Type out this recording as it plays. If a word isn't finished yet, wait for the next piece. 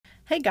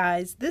Hey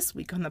guys, this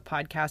week on the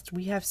podcast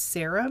we have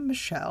Sarah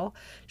Michelle.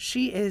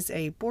 She is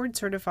a board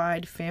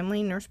certified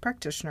family nurse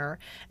practitioner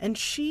and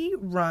she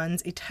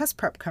runs a test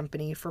prep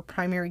company for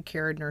primary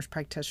care nurse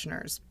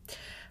practitioners.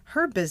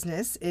 Her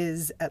business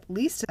is at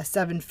least a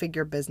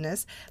 7-figure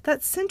business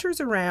that centers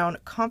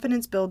around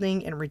confidence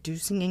building and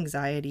reducing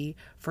anxiety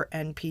for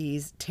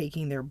NPs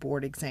taking their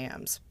board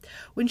exams.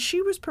 When she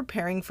was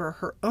preparing for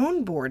her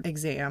own board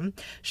exam,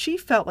 she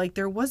felt like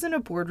there wasn't a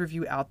board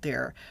review out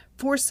there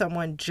for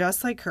someone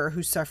just like her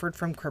who suffered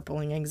from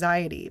crippling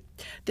anxiety.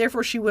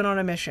 Therefore, she went on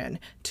a mission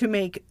to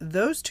make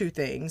those two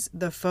things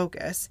the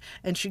focus,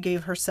 and she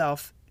gave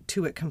herself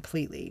to it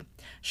completely.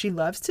 She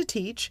loves to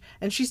teach,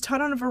 and she's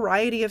taught on a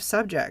variety of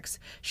subjects.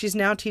 She's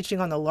now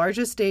teaching on the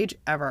largest stage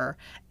ever,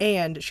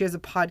 and she has a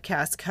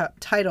podcast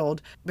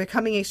titled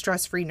Becoming a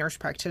Stress-Free Nurse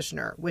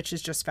Practitioner, which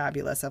is just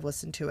fabulous. I've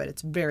listened to it.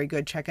 It's very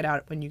good. Check it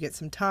out when you get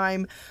some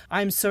time.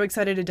 I'm so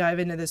excited to dive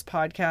into this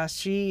podcast.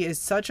 She is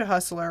such a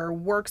hustler,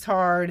 works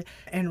hard,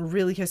 and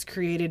really has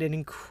created an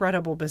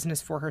incredible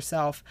business for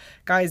herself.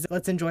 Guys,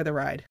 let's enjoy the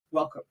ride.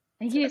 Welcome.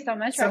 Thank you so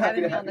much for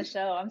having me on the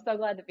show. I'm so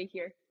glad to be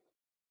here.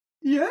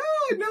 Yeah,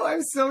 no,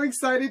 I'm so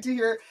excited to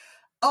hear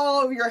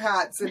all of your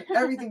hats and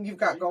everything you've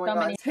got going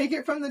on. Take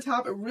it from the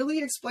top and really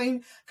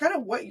explain kind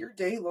of what your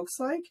day looks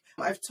like.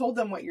 I've told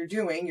them what you're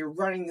doing. You're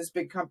running this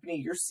big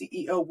company. You're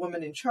CEO,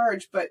 woman in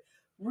charge, but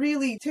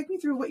really take me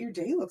through what your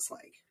day looks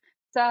like.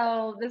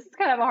 So this is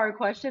kind of a hard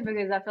question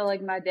because I feel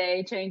like my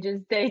day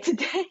changes day to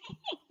day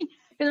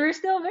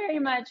because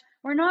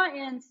we're not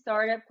in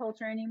startup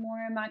culture anymore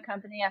in my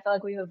company. I feel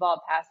like we've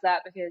evolved past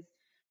that because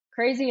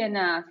crazy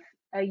enough,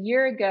 a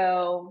year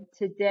ago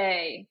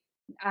today,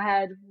 I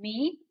had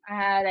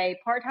a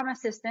part-time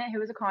assistant who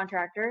was a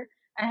contractor.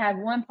 I had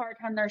one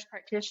part-time nurse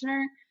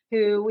practitioner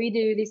who we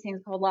do these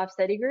things called life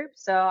study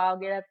groups. So I'll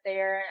get up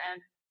there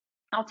and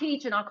I'll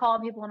teach and I'll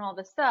call people and all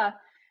this stuff.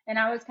 And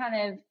I was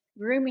kind of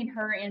grooming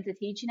her into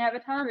teaching at the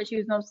time, but she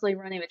was mostly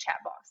running the chat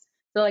box.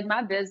 So like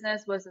my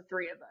business was the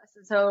three of us.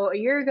 And so a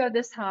year ago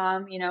this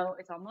time,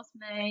 it's almost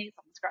May, it's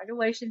almost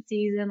graduation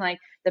season, like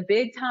the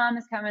big time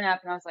is coming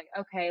up. And I was like,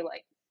 okay,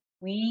 like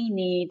we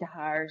need to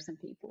hire some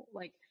people.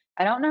 Like,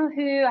 I don't know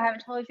who, I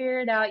haven't totally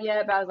figured it out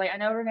yet, but I was like, I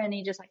know we're going to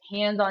need just like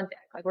hands on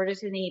deck. Like we're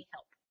just going to need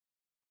help.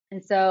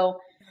 And so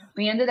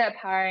we ended up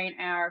hiring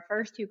our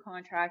first 2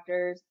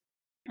 contractors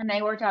and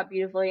they worked out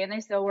beautifully and they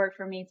still work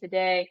for me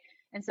today.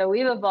 And so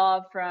we've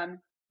evolved from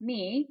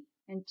me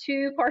and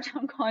 2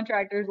 part-time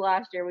contractors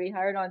last year. We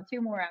hired on 2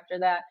 more after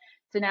that.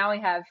 So now we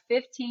have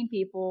 15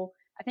 people,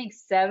 I think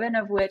 7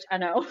 of which I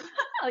know,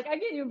 like I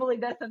can't even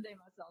believe that someday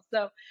myself.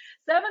 So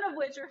 7 of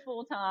which are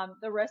full-time,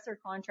 the rest are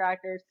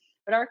contractors,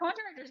 but our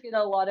contractors get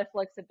a lot of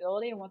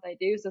flexibility in what they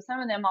do. So some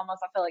of them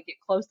almost, I feel like, get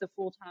close to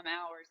full-time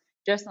hours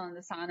just on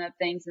the sign-up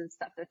things and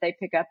stuff that they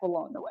pick up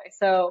along the way.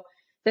 So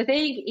to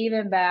think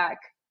even back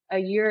a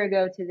year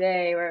ago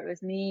today, where it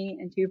was me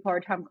and 2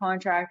 part-time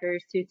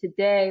contractors, to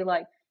today,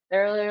 like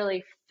there are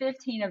literally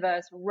 15 of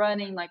us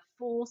running like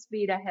full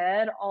speed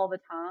ahead all the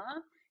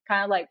time.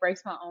 Kind of like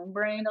breaks my own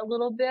brain a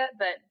little bit,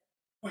 but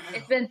wow.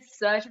 It's been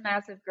such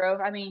massive growth.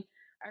 I mean,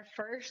 our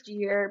first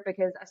year,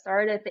 because I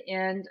started at the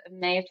end of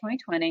May of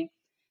 2020.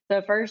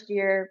 So first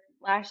year,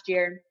 last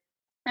year,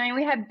 I mean,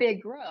 we had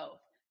big growth,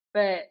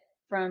 but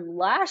from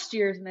last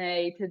year's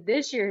May to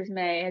this year's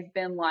May has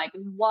been like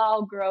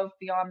wild growth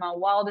beyond my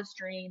wildest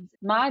dreams.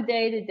 My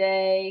day to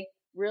day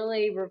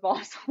really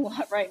revolves a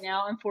lot right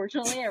now,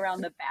 unfortunately,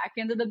 around the back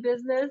end of the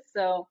business.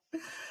 So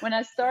when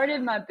I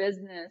started my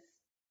business,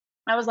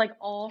 I was like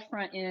all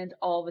front end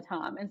all the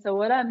time. And so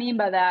what I mean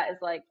by that is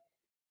like,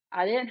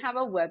 I didn't have a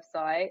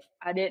website.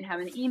 I didn't have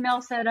an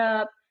email set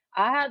up.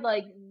 I had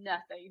like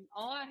nothing.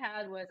 All I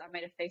had was I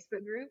made a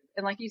Facebook group.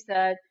 And like you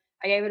said,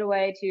 I gave it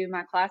away to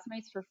my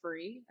classmates for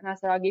free. And I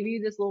said, I'll give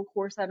you this little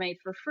course I made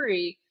for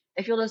free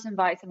if you'll just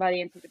invite somebody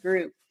into the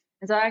group.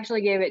 And so I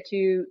actually gave it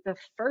to the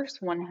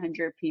first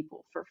 100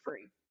 people for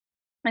free.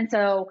 And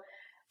so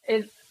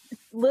it's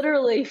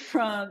literally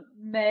from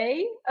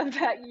May of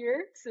that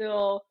year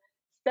till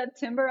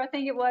September, I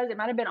think it was. It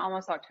might have been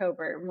almost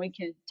October, and we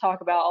can talk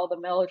about all the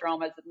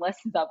melodramas and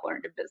lessons I've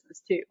learned in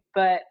business too.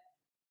 But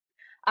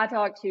I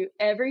talked to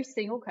every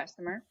single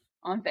customer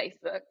on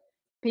Facebook.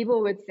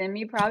 People would send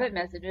me private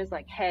messages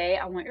like, hey,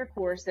 I want your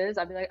courses.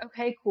 I'd be like,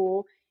 okay,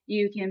 cool.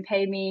 You can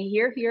pay me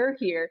here, here,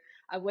 here.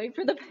 I wait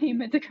for the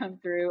payment to come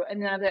through. And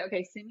then I'd be like,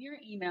 okay, send me your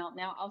email.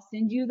 Now I'll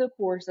send you the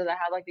courses. I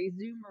had like these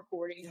Zoom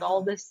recordings,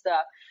 all this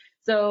stuff.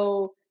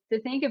 So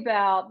to think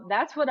about,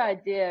 that's what I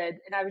did.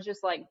 And I was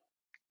just like,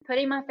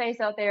 putting my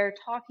face out there,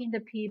 talking to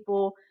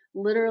people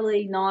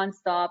literally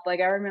nonstop. Like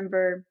I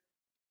remember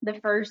the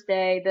first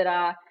day that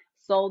I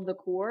sold the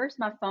course,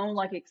 my phone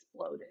like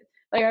exploded.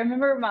 Like I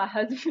remember my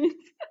husband, we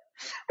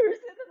were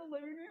sitting in the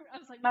living room. I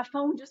was like, my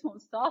phone just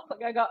won't stop.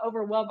 Like I got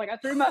overwhelmed. Like I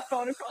threw my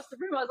phone across the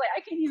room. I was like, I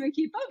can't even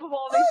keep up with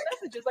all these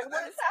messages. Like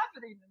what is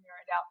happening to me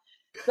right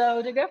now?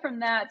 So to go from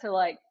that to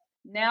like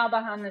now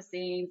behind the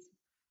scenes,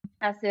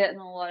 I sit in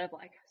a lot of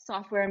like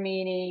software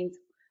meetings,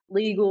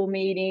 legal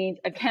meetings,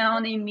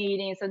 accounting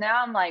meetings. So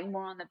now I'm like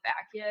more on the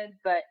back end,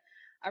 but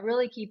I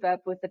really keep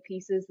up with the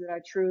pieces that I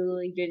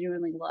truly,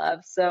 genuinely love.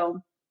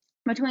 So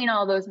between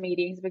all those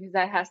meetings, because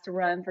that has to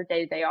run for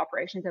day-to-day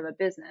operations of a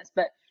business,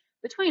 but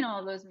between all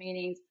of those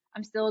meetings,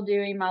 I'm still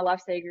doing my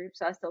life study group,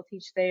 so I still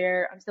teach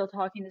there. I'm still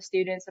talking to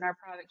students in our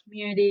private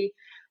community.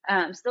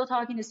 Still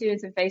talking to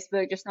students in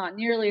Facebook, just not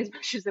nearly as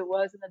much as it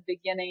was in the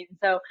beginning.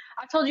 So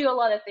I've told you a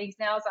lot of things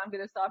now, so I'm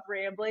going to stop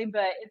rambling,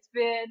 but it's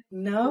been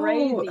No.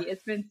 crazy.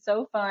 It's been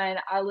so fun.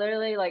 I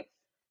literally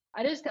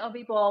I just tell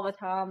people all the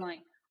time, like,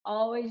 I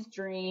always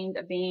dreamed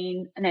of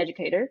being an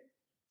educator.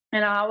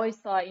 And I always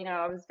thought,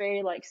 I was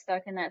very like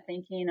stuck in that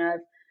thinking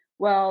of,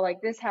 well,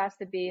 like this has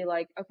to be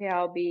like, okay,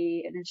 I'll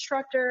be an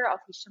instructor,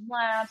 I'll teach some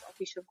labs, I'll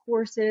teach some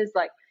courses,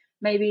 like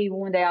maybe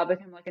one day I'll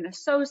become like an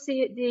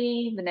associate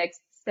dean, the next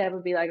step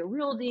would be like a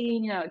real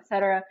dean,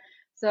 etc.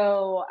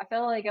 So I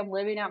feel like I'm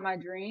living out my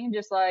dream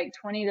just like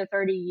 20 to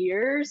 30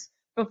 years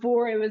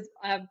before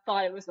I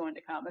thought it was going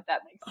to come, if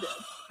that makes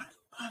sense.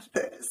 I love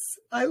this.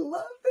 I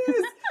love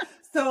this.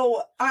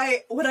 So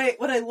what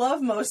I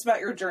love most about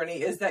your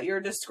journey is that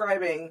you're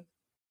describing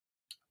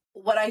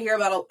what I hear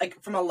about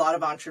like from a lot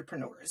of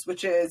entrepreneurs,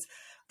 which is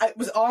it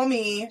was all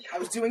me. I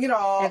was doing it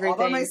all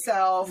by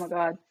myself. Oh my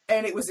God.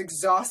 And it was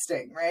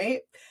exhausting,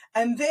 right?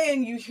 And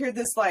then you hear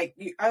this, I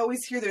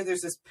always hear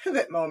there's this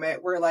pivot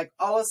moment where like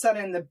all of a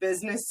sudden the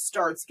business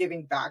starts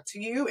giving back to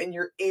you and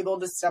you're able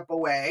to step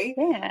away.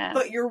 Yeah.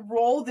 But your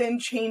role then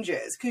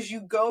changes because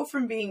you go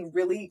from being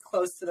really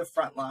close to the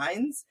front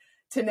lines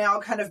to now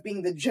kind of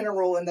being the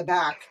general in the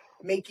back,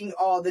 making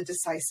all the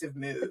decisive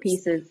moves.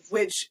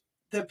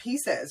 The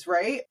pieces,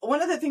 right?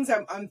 One of the things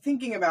I'm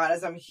thinking about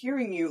as I'm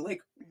hearing you,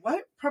 like,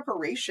 what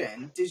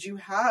preparation did you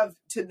have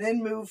to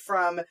then move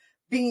from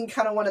being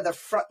kind of one of the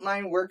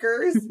frontline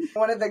workers,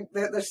 one of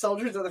the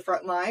soldiers of the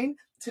front line,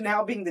 to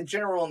now being the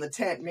general in the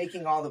tent,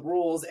 making all the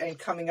rules and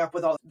coming up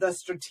with all the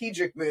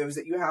strategic moves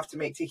that you have to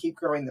make to keep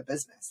growing the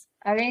business?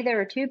 I think there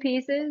were two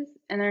pieces,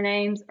 and their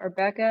names are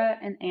Becca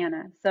and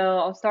Anna. So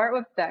I'll start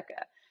with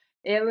Becca.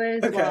 It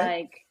was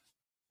like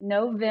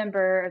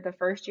November of the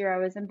first year I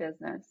was in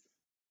business.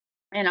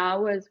 And I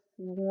was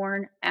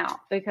worn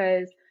out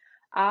because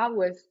I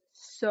was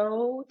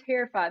so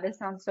terrified. This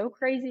sounds so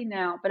crazy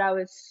now, but I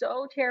was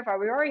so terrified.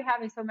 We were already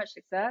having so much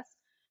success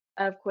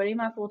of quitting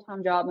my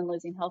full-time job and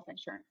losing health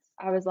insurance.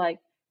 I was like,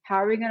 how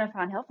are we going to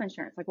find health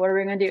insurance? Like, what are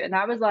we going to do? And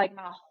that was like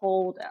my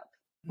hold up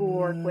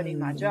for quitting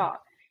my job.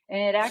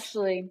 And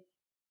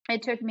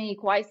it took me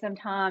quite some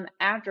time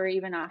after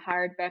even I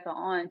hired Becca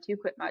on to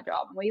quit my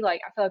job. And I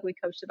feel like we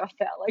coached about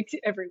that like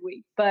every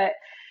week. But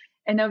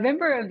in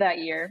November of that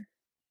year,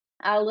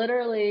 I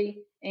literally,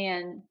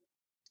 and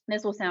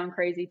this will sound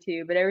crazy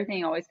too, but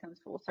everything always comes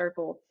full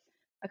circle.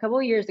 A couple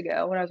of years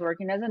ago, when I was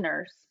working as a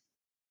nurse,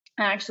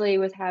 I actually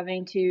was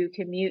having to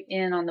commute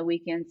in on the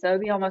weekend. So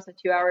it'd be almost a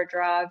 2-hour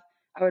drive.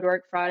 I would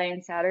work Friday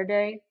and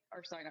Saturday,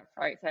 or sorry, not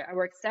Friday. I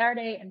worked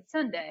Saturday and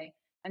Sunday,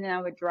 and then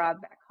I would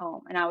drive back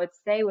home. And I would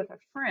stay with a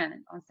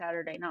friend on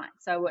Saturday night,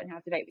 so I wouldn't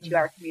have to make the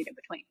 2-hour commute in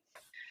between.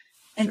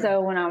 And so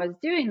when I was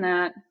doing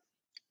that,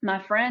 my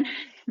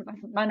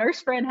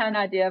nurse friend had an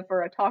idea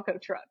for a taco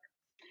truck.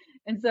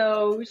 And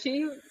so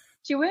she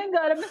went and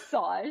got a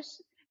massage,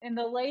 and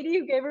the lady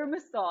who gave her a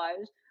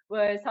massage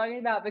was talking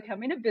about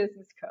becoming a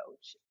business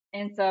coach.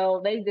 And so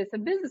they did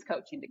some business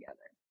coaching together.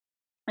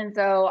 And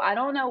so I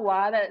don't know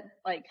why that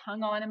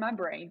hung on in my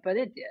brain, but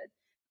it did.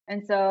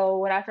 And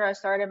so after I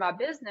started my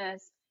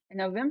business in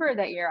November of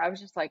that year, I was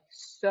just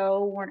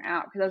so worn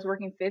out because I was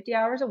working 50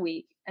 hours a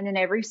week. And then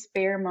every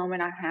spare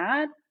moment I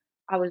had,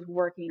 I was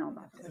working on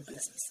my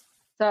business.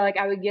 So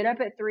I would get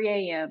up at 3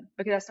 a.m.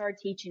 because I started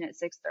teaching at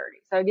 6:30.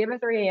 So I'd get up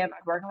at 3 a.m.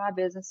 I'd work on my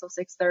business till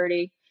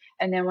 6:30.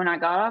 And then when I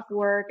got off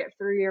work at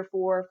 3 or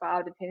 4 or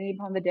 5, depending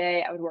upon the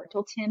day, I would work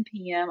till 10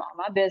 p.m. on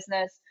my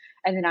business.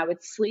 And then I would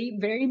sleep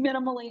very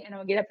minimally and I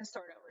would get up and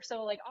start over.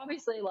 So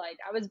obviously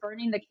I was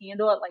burning the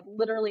candle at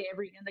literally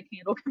every end the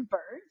candle can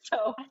burn.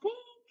 So I think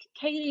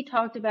Katie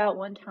talked about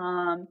one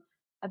time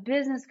a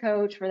business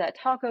coach for that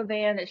taco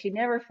van that she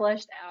never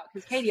fleshed out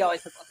because Katie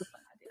always has lots of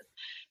fun ideas.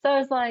 So I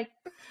was like,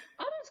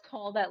 I'll just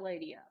call that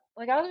lady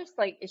up. I'll just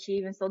is she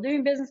even still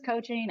doing business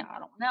coaching? I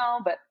don't know,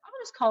 but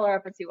I'll just call her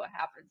up and see what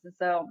happens. And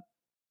so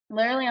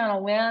literally on a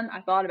whim,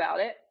 I thought about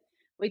it.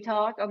 We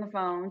talked on the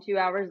phone 2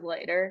 hours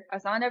later. I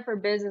signed up for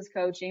business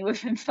coaching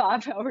within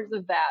 5 hours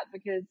of that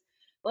because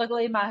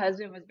luckily my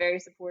husband was very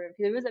supportive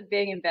because it was a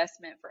big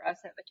investment for us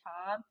at the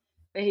time.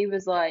 But he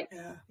was like,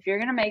 if you're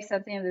going to make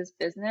something of this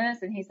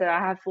business, and he said, I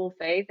have full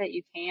faith that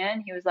you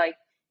can. He was like,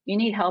 you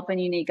need help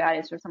and you need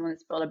guidance from someone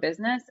that's built a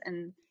business.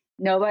 And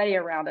nobody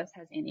around us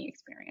has any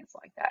experience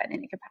like that in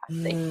any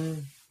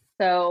capacity.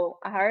 So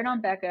I hired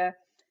on Becca.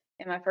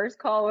 In my first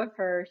call with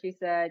her, she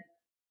said,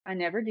 I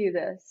never do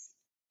this.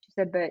 She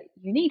said, but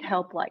you need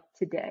help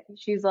today.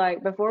 She's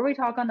like, before we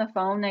talk on the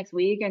phone next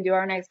week and do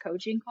our next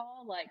coaching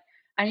call,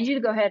 I need you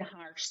to go ahead and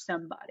hire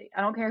somebody.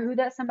 I don't care who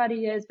that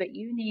somebody is, but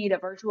you need a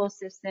virtual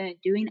assistant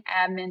doing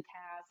admin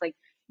tasks.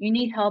 You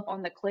need help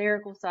on the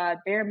clerical side,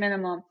 bare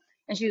minimum.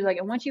 And she was like,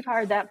 and once you've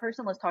hired that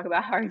person, let's talk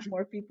about hiring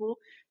more people.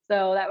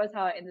 So that was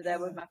how I ended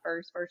up with my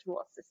first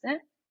virtual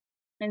assistant.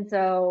 And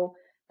so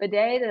the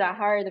day that I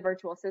hired the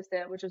virtual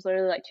assistant, which was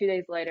literally like 2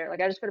 days later,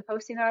 like I just put a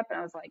posting up and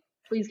I was like,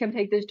 please come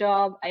take this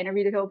job. I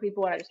interviewed a couple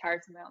people and I just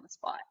hired somebody on the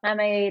spot. I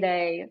made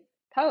a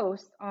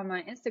post on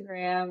my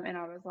Instagram and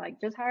I was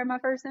like, just hired my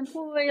first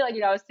employee. Like,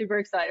 I was super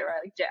excited, right?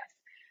 Like, Jess.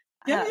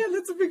 Yeah,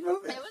 that's a big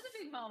moment. It was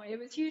a big moment. It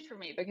was huge for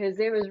me because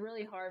it was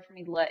really hard for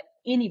me to let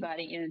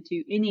anybody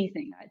into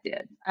anything I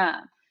did.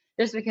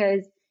 Just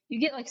because you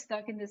get like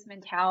stuck in this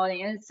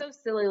mentality, and it's so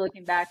silly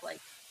looking back,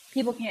 like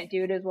people can't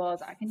do it as well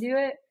as I can do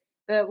it.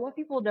 But what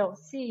people don't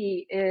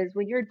see is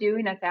when you're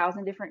doing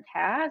 1,000 different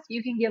tasks,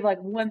 you can give like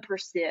 1%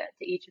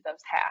 to each of those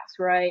tasks,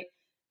 right?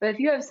 But if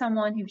you have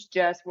someone who's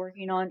just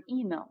working on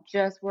email,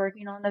 just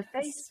working on the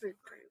Facebook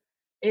group,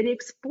 it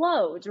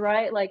explodes,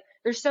 right? Like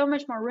there's so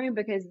much more room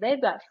because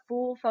they've got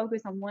full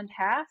focus on one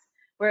task,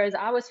 whereas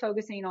I was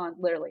focusing on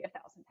literally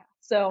 1,000 tasks.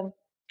 So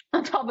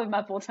on top of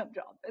my full-time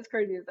job, as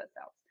crazy as that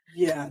sounds.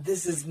 Yeah,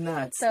 this is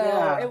nuts. So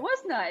it was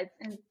nuts.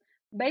 And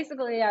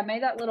basically I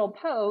made that little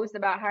post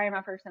about hiring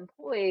my first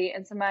employee,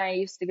 and somebody I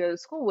used to go to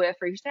school with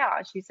reached out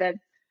and she said,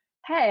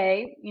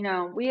 hey,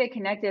 we had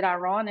connected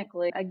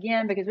ironically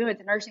again because we went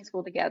to nursing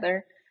school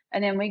together.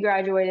 And then we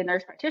graduated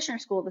nurse practitioner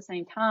school at the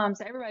same time.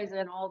 So everybody's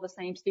in all the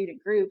same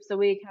student groups. So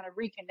we kind of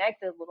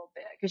reconnected a little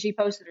bit because she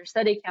posted her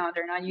study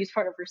calendar and I used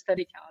part of her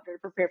study calendar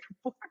to prepare for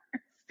boards.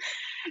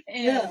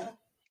 And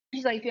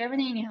she's like, if you ever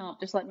need any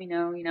help, just let me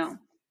know.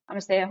 I'm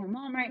a stay-at-home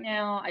mom right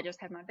now. I just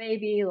had my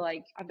baby.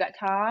 Like I've got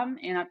time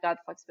and I've got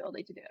the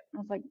flexibility to do it. And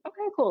I was like,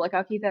 okay, cool. Like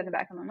I'll keep that in the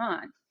back of my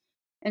mind.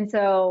 And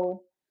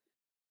so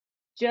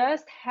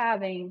just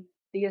having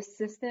the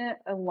assistant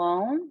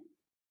alone,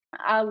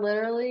 I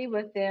literally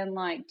within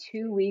like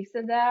 2 weeks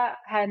of that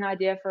had an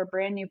idea for a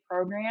brand new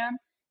program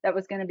that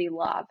was going to be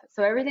live.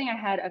 So everything I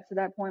had up to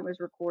that point was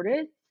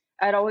recorded.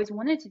 I'd always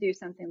wanted to do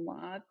something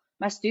live.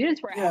 My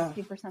students were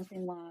asking for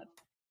something live,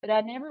 but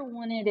I never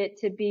wanted it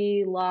to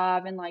be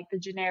live in like the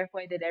generic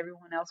way that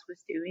everyone else was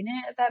doing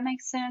it, if that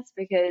makes sense.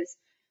 Because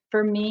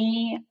for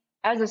me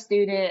as a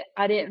student,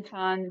 I didn't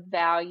find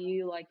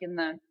value like in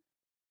the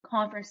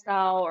conference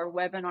style or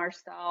webinar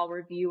style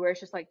review where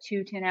it's just like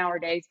 2 10-hour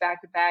days back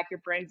to back,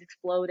 your brain's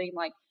exploding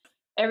like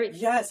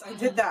Yes, I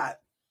did that.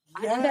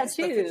 I did that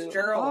too.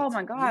 Oh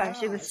my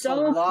gosh, it was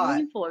so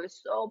painful. It was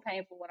so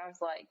painful when I was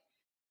like,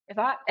 if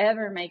I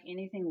ever make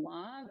anything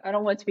live, I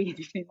don't want it to be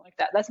anything like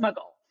that. That's my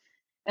goal.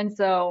 And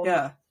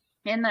so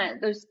in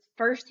those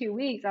first 2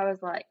 weeks, I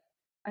was like,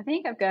 I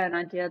think I've got an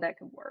idea that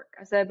can work.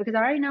 I said, because I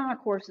already know my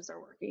courses are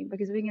working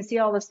because we can see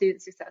all the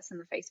student success in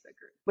the Facebook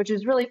group, which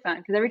is really fun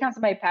because every time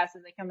somebody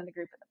passes, they come in the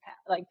group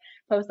like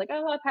post like,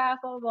 oh, I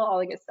passed, blah, blah, blah, all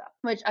the good stuff,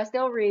 which I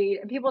still read.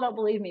 And people don't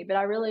believe me, but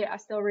I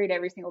still read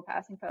every single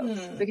passing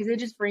post because it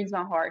just brings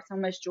my heart so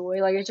much joy.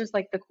 Like it's just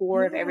like the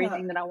core of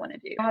everything that I want to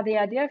do. I had the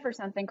idea for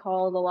something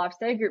called the Life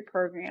Study Group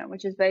program,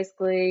 which is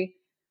basically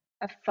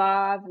a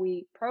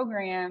 5-week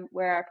program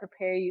where I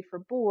prepare you for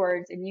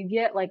boards and you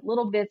get like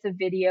little bits of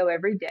video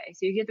every day.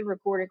 So you get the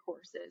recorded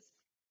courses.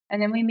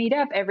 And then we meet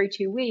up every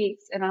 2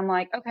 weeks and I'm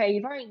like, okay,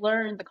 you've already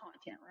learned the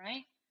content,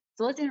 right?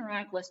 So let's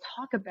interact, let's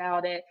talk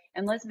about it,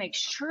 and let's make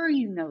sure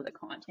you know the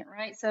content,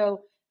 right?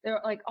 So there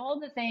are like all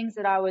the things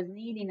that I was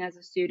needing as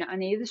a student. I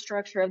needed the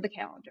structure of the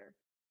calendar.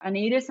 I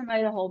needed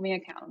somebody to hold me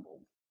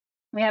accountable.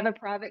 We have a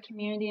private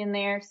community in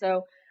there.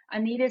 So I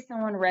needed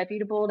someone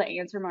reputable to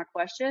answer my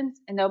questions,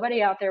 and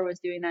nobody out there was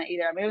doing that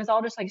either. I mean, it was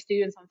all just like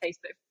students on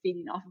Facebook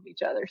feeding off of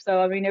each other.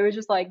 So, I mean, it was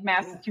just like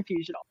massive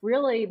confusion.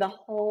 Really, the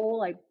whole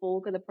like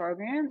bulk of the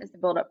program is to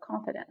build up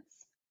confidence.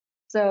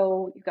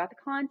 So you've got the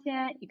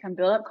content, you can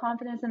build up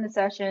confidence in the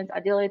sessions.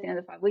 Ideally, at the end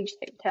of 5 weeks, you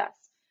take the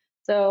test.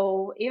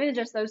 So even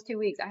just those 2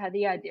 weeks, I had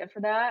the idea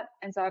for that.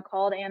 And so I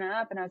called Anna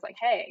up and I was like,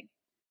 hey,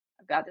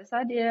 I've got this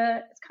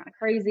idea. It's kind of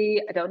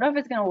crazy. I don't know if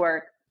it's going to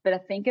work, but I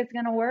think it's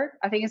going to work.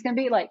 I think it's going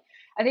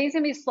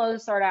to be slow to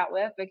start out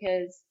with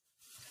because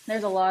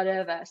there's a lot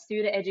of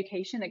student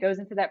education that goes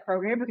into that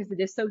program because it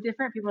is so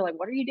different. People are like,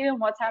 what are you doing?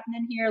 What's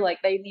happening here? Like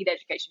they need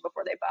education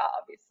before they buy,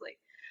 obviously.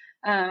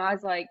 I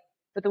was like,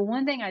 but the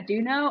one thing I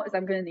do know is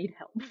I'm going to need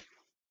help.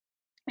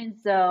 And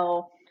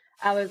so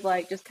I was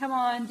like, just come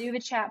on, do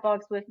the chat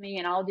box with me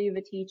and I'll do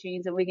the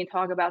teachings and we can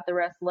talk about the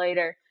rest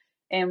later.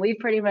 And we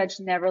pretty much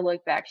never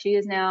looked back. She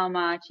is now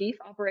my chief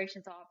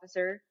operations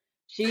officer.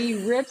 She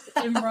rips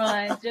and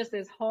runs just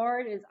as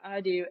hard as I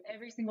do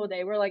every single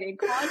day. We're like in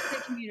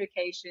constant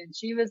communication.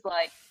 She was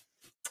like,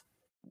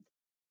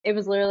 it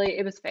was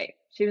fate.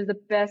 She was the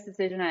best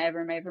decision I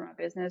ever made for my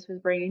business, was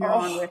bringing her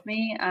on with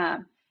me.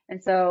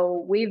 And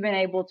so we've been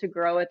able to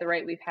grow at the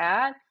rate we've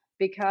had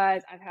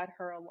because I've had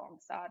her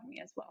alongside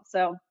me as well.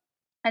 So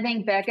I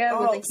think Becca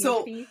was a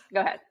huge piece. Go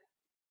ahead.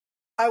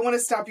 I want to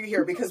stop you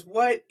here because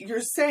what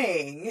you're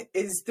saying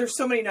is there's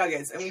so many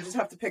nuggets and we just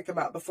have to pick them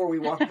out before we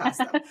walk past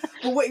them.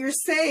 But what you're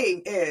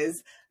saying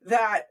is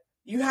that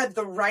you had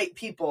the right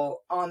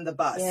people on the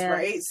bus,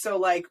 right? So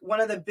like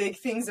one of the big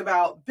things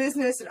about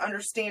business and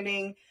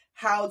understanding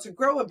how to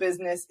grow a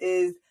business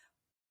is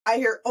I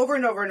hear over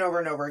and over and over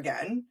and over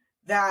again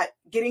that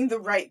getting the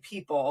right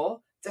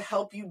people to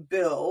help you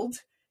build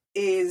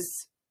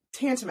is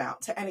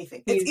tantamount to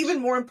anything. Huge. It's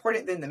even more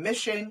important than the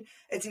mission.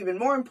 It's even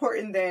more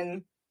important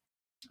than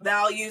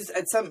values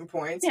at some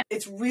points. Yeah.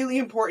 It's really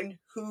important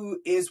who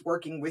is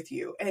working with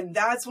you. And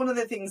that's one of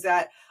the things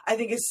that I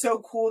think is so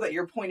cool that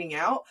you're pointing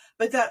out,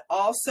 but that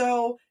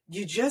also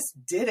you just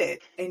did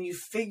it and you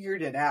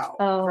figured it out,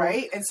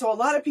 right? And so a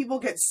lot of people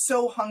get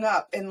so hung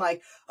up in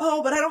like,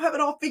 oh, but I don't have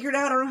it all figured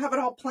out. I don't have it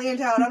all planned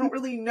out. I don't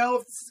really know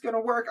if this is going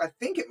to work. I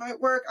think it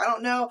might work. I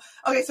don't know.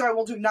 Okay, so I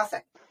will do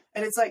nothing.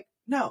 And it's like,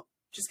 no,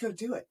 just go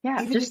do it.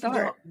 Yeah, even just if start.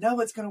 you don't know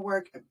it's going to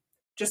work,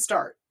 just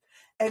start.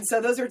 And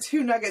so those are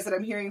two nuggets that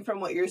I'm hearing from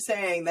what you're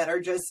saying that are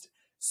just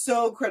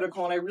so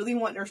critical. And I really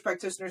want nurse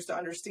practitioners to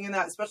understand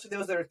that, especially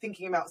those that are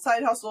thinking about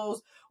side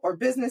hustles or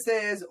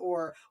businesses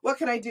or what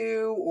can I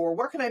do or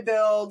what can I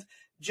build?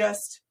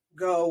 Just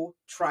go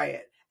try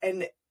it.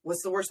 And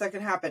what's the worst that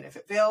can happen? If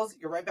it fails,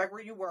 you're right back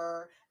where you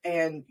were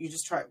and you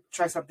just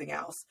try something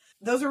else.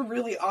 Those are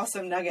really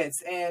awesome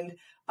nuggets. And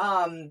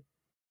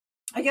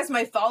I guess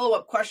my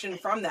follow-up question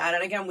from that,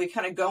 and again, we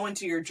kind of go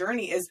into your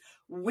journey, is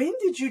when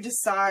did you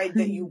decide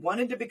that you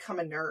wanted to become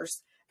a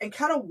nurse? And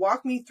kind of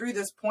walk me through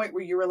this point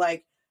where you were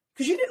like,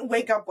 because you didn't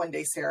wake up one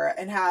day, Sarah,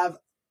 and have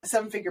a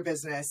 7-figure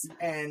business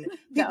and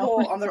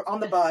people on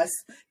the bus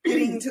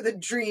getting to the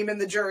dream and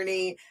the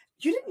journey.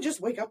 You didn't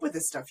just wake up with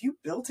this stuff. You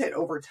built it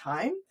over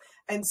time.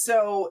 And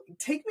so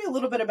take me a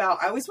little bit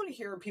about, I always want to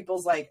hear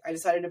people's like, I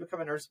decided to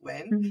become a nurse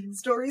when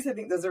stories. I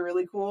think those are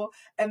really cool.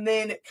 And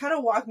then kind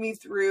of walk me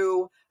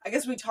through, I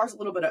guess we talked a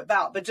little bit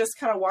about, but just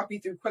kind of walk me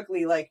through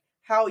quickly, like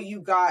how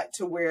you got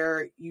to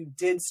where you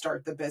did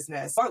start the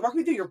business. Walk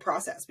me through your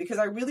process, because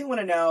I really want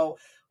to know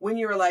when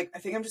you were like, I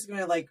think I'm just going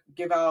to like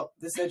give out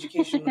this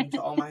education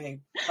to all my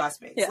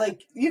classmates. Yeah.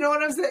 Like, you know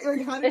what I'm saying?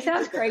 Like, how did it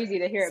sounds crazy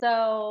to hear.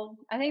 So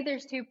I think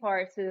there's 2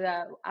 parts to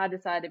that. I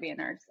decided to be a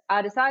nurse.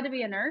 I decided to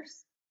be a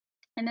nurse.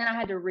 And then I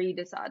had to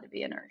re-decide to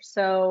be a nurse.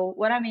 So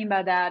what I mean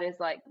by that is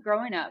like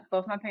growing up,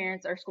 both my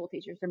parents are school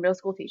teachers. They're middle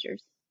school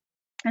teachers.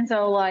 And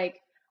so like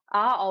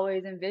I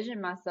always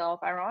envisioned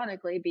myself,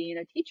 ironically, being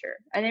a teacher.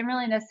 I didn't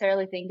really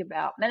necessarily think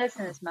about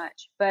medicine as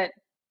much, but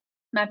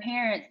my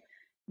parents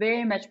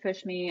very much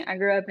pushed me. I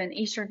grew up in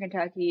Eastern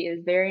Kentucky.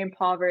 It's very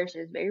impoverished.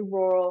 It's very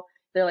rural.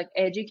 They're like,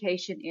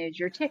 education is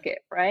your ticket,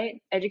 right?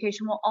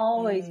 Education will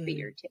always be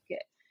your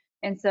ticket.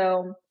 And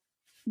so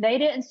they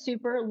didn't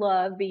super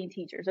love being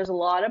teachers. There's a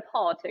lot of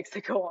politics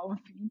that go on with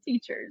being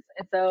teachers.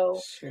 And so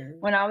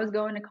when I was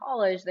going to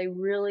college, they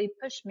really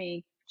pushed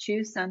me,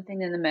 choose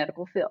something in the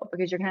medical field,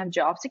 because you're going to have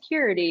job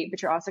security,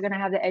 but you're also going to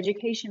have the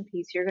education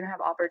piece. You're going to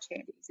have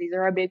opportunities. These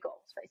are our big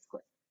goals,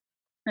 basically.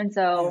 And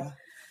so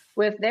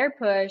with their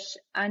push,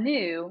 I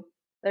knew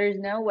there's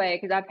no way,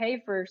 because I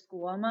paid for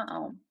school on my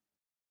own.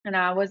 And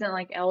I wasn't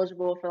like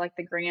eligible for like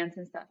the grants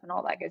and stuff and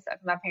all that good stuff.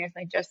 My parents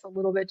made just a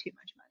little bit too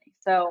much money.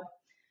 So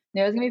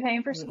I was going to be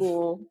paying for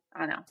school.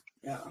 I know.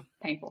 Yeah.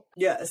 Painful.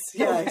 Yes.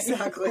 Yeah,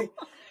 exactly.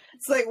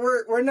 It's like,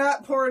 we're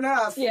not poor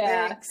enough.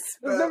 Yeah. Thanks,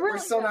 but really we're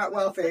still not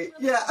wealthy. Really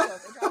yeah.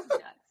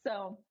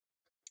 So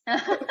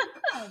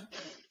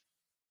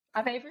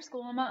I paid for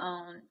school on my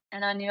own,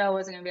 and I knew I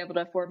wasn't going to be able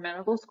to afford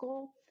medical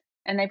school,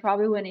 and they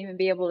probably wouldn't even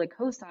be able to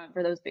co-sign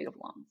for those big of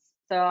loans.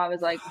 So I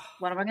was like,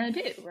 what am I going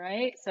to do?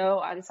 Right. So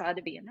I decided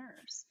to be a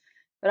nurse,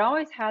 but I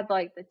always had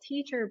like the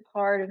teacher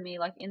part of me,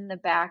 like in the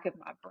back of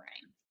my brain.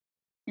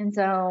 And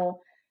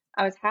so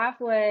I was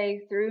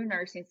halfway through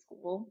nursing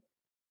school,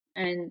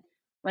 and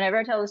whenever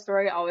I tell the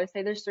story, I always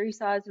say there's 3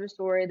 sides of a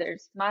story.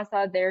 There's my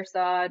side, their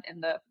side,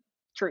 and the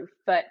truth.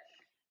 But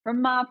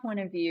from my point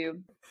of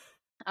view,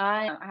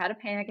 I had a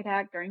panic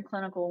attack during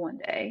clinical one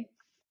day.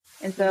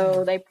 And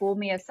so they pulled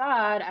me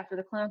aside after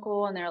the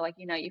clinical, and they're like,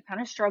 you know, you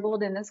kind of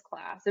struggled in this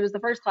class. It was the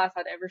first class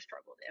I'd ever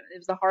struggled in. It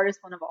was the hardest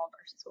one of all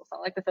nursing school. So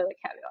I like to throw the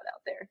caveat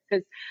out there,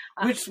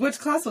 because which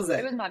class was it?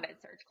 It was my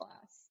med-surg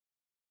class.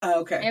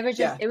 Oh, okay. It was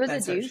just, it was a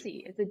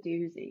doozy. It's a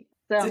doozy.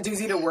 So it's a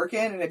doozy to work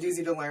in and a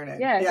doozy to learn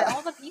in. Yeah.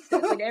 All the pieces,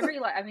 like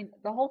I mean,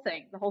 the whole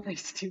thing's a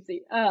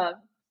doozy.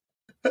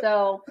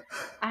 So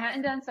I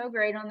hadn't done so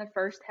great on the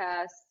first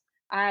test.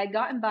 I had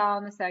gotten by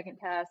on the second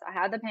test. I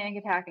had the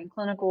panic attack in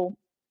clinical.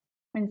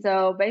 And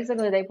so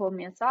basically they pulled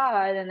me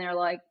aside and they're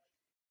like,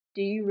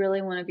 do you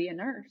really want to be a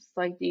nurse?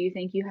 Like, do you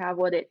think you have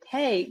what it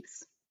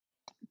takes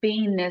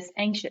being this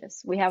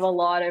anxious? We have a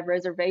lot of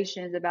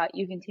reservations about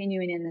you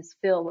continuing in this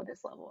field with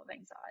this level of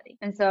anxiety.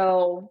 And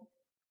so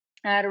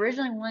I had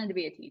originally wanted to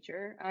be a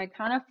teacher. I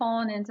kind of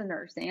fallen into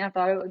nursing. I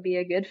thought it would be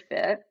a good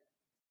fit.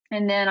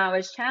 And then I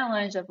was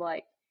challenged of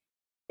like,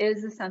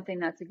 is this something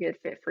that's a good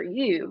fit for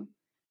you?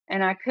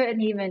 And I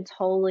couldn't even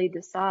totally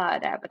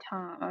decide at the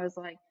time. I was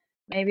like,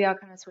 maybe I'll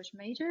kind of switch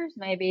majors.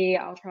 Maybe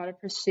I'll try to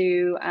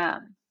pursue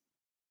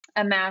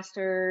a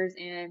master's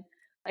in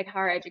like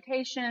higher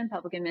education,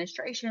 public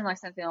administration, like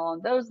something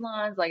along those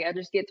lines. Like I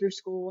just get through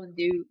school and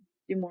do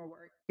more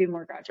work, do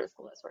more graduate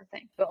school, that sort of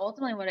thing. But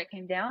ultimately what it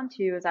came down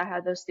to is I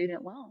had those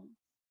student loans.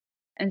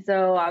 And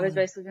so I was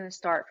basically going to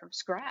start from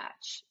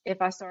scratch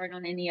if I started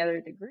on any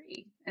other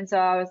degree. And so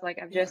I was like,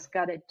 I've just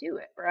got to do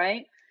it.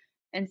 Right.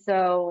 And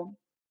so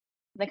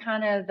the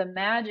kind of the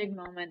magic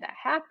moment that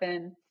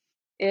happened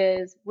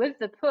is with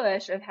the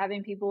push of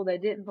having people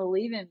that didn't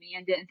believe in me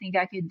and didn't think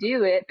I could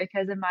do it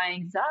because of my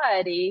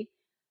anxiety,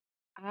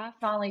 I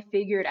finally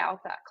figured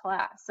out that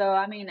class. So,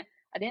 I mean,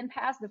 I didn't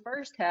pass the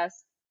first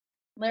test.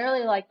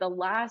 Literally, like the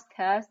last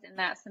test in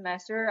that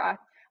semester, I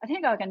think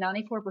I got like a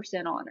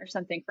 94% on or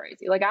something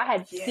crazy. Like I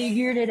had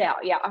figured it out.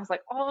 Yeah, I was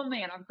like, oh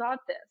man, I've got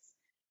this.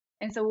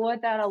 And so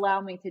what that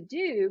allowed me to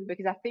do,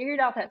 because I figured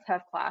out that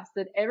tough class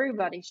that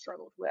everybody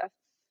struggled with,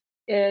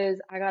 is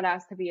I got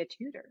asked to be a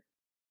tutor.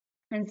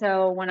 And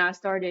so when I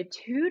started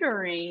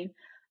tutoring,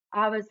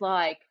 I was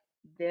like,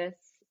 this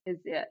is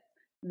it.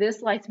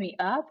 This lights me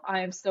up. I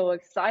am so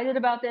excited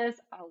about this.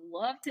 I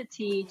love to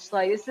teach.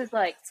 Like, this is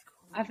like,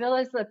 I feel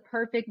it's the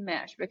perfect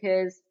mesh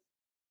because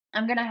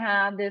I'm going to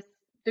have this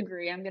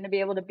degree. I'm going to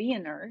be able to be a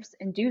nurse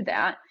and do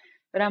that.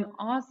 But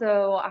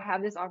I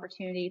have this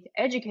opportunity to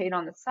educate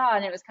on the side.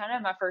 And it was kind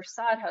of my first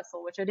side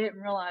hustle, which I didn't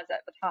realize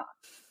at the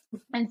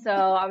time. And so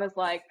I was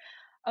like,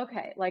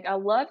 okay, like I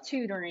love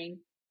tutoring.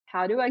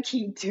 How do I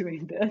keep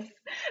doing this?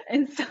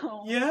 And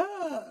so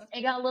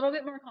it got a little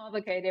bit more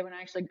complicated when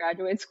I actually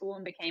graduated school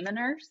and became a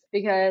nurse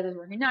because I was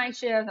working night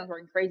shifts, I was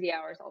working crazy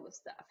hours, all this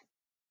stuff.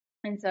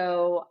 And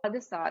so I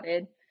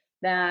decided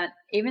that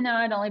even though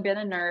I'd only been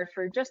a nurse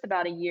for just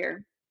about a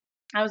year,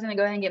 I was going to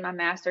go ahead and get my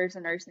master's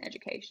in nursing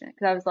education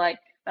because I was like,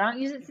 if I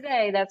don't use it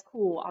today, that's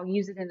cool. I'll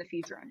use it in the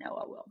future. I know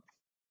I will.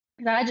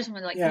 Because I just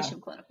wanted to like teach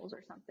some clinicals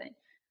or something.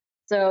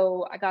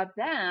 So I got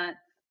that.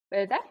 But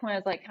at that point, I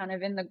was like kind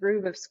of in the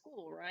groove of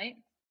school, right?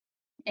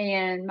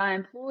 And my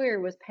employer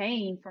was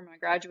paying for my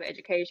graduate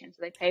education.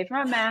 So they paid for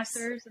my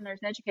master's in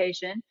nursing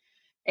education.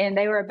 And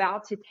they were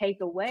about to take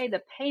away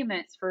the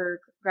payments for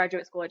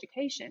graduate school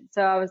education.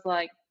 So I was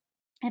like,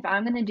 if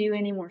I'm going to do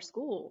any more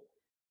school,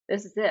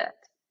 this is it.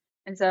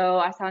 And so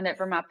I signed up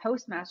for my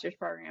postmaster's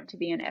program to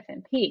be an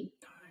FNP.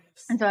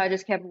 And so I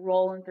just kept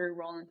rolling through.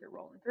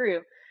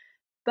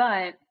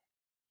 But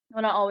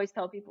what I always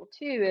tell people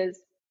too is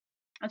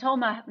I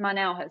told my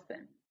now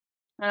husband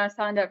when I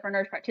signed up for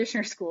nurse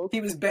practitioner school. He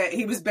was bae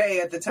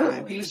at the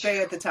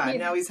time.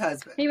 Now he's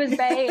husband. He was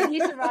bae and he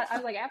survived. I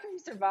was like, after he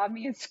survived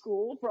me in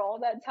school for all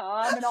that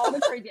time and all the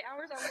crazy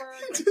hours I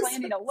worked and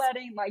planning a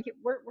wedding, like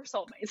we're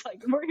soulmates.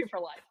 Like we're here for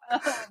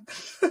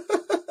life.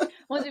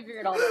 Once we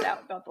figured all that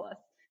out, God bless.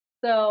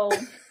 So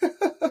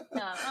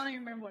I don't even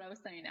remember what I was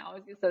saying now. I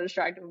was just so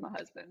distracted with my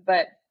husband.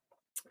 But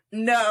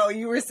no,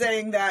 you were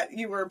saying that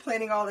you were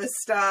planning all this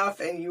stuff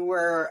and you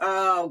were,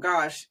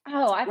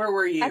 where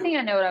were you? I think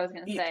I know what I was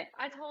going to say.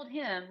 I told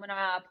him when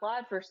I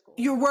applied for school.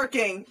 You're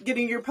working,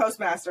 getting your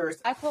postmaster's.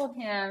 I told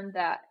him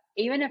that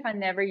even if I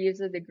never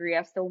used the degree,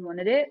 I still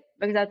wanted it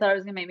because I thought it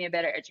was going to make me a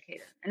better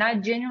educator. And I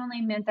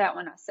genuinely meant that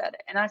when I said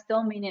it. And I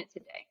still mean it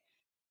today.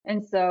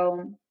 And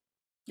so...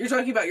 You're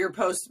talking about your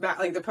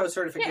the post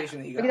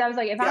certification that you got. Because I was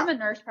like, if I'm a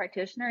nurse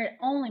practitioner, it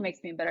only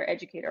makes me a better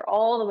educator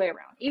all the way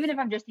around, even if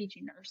I'm just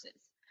teaching nurses.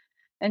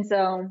 And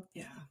so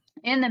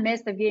in the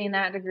midst of getting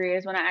that degree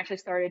is when I actually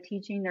started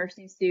teaching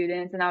nursing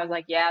students. And I was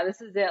like, yeah,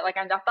 this is it. Like,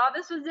 I thought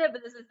this was it,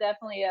 but this is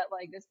definitely it.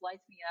 Like, this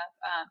lights me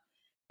up.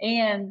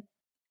 And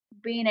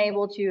being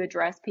able to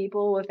address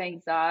people with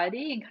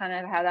anxiety and kind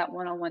of have that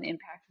one-on-one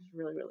impact was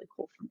really, really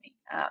cool for me.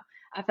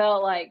 I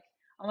felt like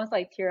almost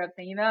like tear up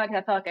thinking about it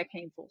because I felt like I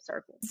came full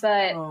circle.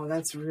 But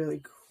that's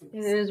really cool.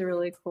 It is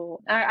really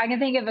cool. I can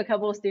think of a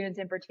couple of students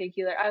in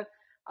particular.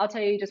 I'll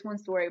tell you just one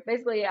story.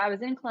 Basically, I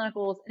was in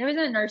clinicals and it was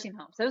in a nursing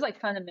home. So it was like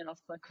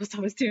fundamentals clinicals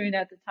I was doing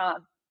at the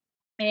time.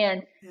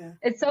 And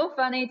it's so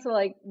funny to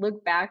like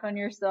look back on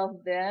yourself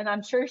then.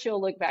 I'm sure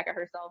she'll look back at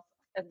herself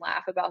and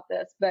laugh about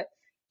this, but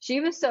she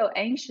was so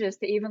anxious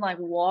to even like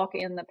walk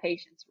in the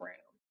patient's room.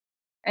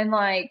 And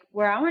like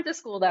where I went to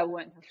school, that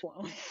wouldn't have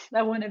flown.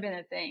 That wouldn't have been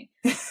a thing.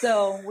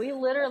 So we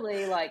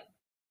literally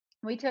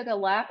we took a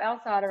lap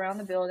outside around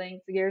the building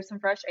to get her some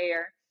fresh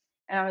air.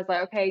 And I was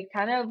like, okay,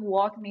 kind of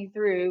walk me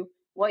through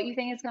what you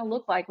think it's going to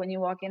look like when you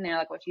walk in there.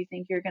 Like what you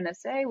think you're going to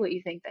say, what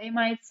you think they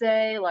might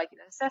say, like the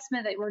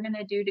assessment that we're going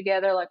to do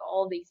together, like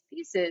all these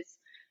pieces.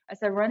 I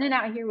said, run it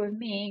out here with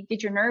me,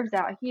 get your nerves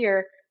out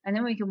here, and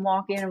then we can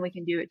walk in and we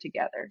can do it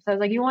together. So I was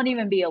like, you won't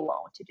even be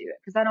alone to do it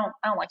because I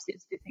don't like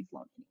students to do things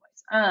alone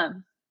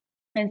anyways.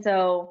 And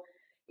so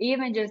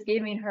even just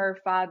giving her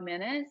 5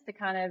 minutes to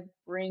kind of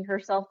bring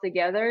herself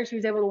together, she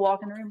was able to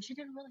walk in the room. She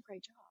did a really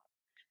great job.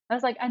 I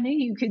was like, I knew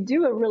you could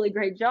do a really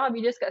great job.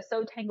 You just got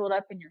so tangled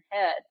up in your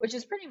head, which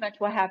is pretty much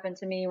what happened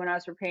to me when I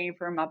was preparing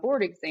for my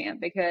board exam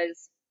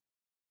because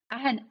I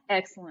had an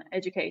excellent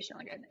education,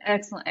 like an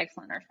excellent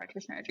nurse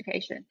practitioner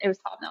education. It was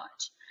top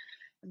notch.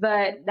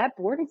 But that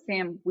board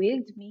exam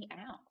wigged me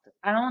out.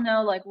 I don't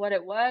know like what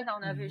it was. I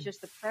don't know if it was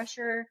just the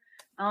pressure.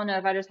 I don't know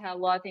if I just had a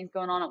lot of things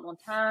going on at one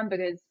time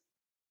because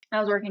I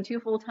was working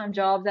 2 full-time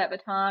jobs at the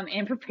time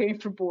and preparing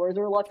for boards.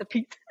 There were lots of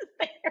pieces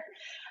there.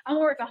 I'm a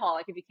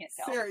workaholic if you can't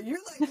tell. Sarah, you're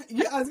like,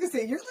 I was gonna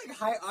say you're like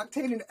high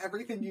octane in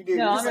everything you do.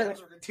 No, I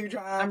was working 2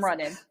 jobs. I'm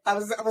running. I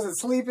wasn't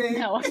sleeping.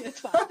 No,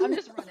 it's fine. I'm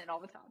just running all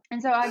the time.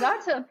 And so I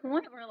got to a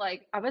point where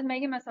like I was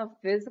making myself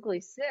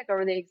physically sick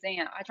over the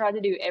exam. I tried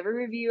to do every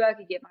review I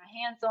could get my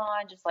hands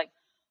on, just like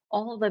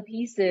all the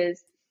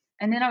pieces.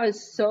 And then I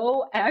was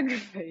so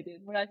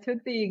aggravated when I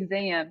took the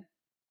exam.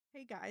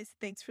 Hey guys,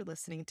 thanks for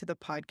listening to the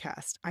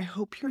podcast. I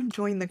hope you're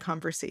enjoying the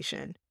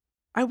conversation.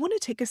 I want to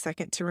take a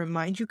second to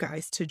remind you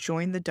guys to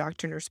join the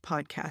Dr. Nurse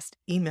Podcast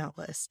email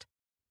list.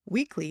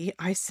 Weekly,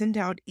 I send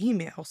out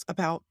emails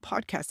about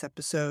podcast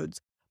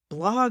episodes,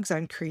 blogs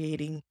I'm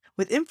creating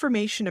with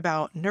information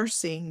about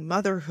nursing,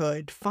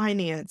 motherhood,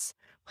 finance,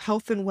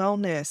 health and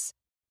wellness,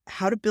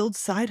 how to build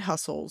side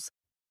hustles.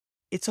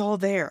 It's all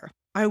there.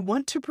 I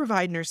want to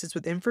provide nurses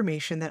with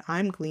information that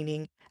I'm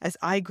gleaning as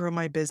I grow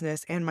my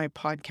business and my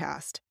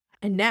podcast.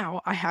 And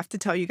now I have to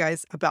tell you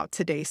guys about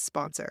today's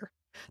sponsor.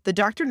 The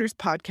Dr. Nurse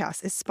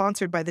podcast is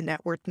sponsored by the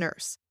Net Worth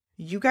Nurse.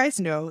 You guys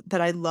know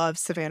that I love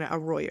Savannah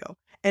Arroyo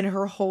and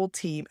her whole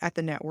team at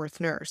the Net Worth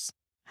Nurse.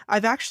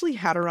 I've actually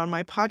had her on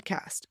my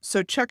podcast,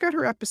 so check out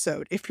her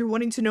episode if you're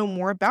wanting to know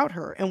more about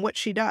her and what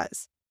she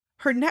does.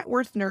 Her Net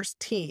Worth Nurse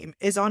team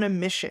is on a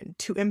mission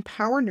to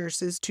empower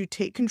nurses to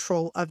take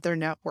control of their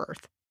net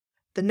worth.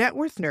 The Net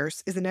Worth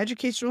Nurse is an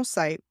educational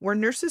site where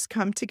nurses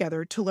come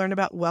together to learn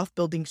about wealth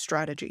building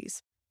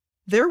strategies.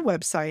 Their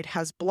website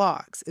has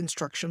blogs,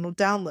 instructional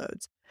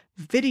downloads,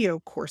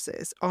 video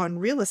courses on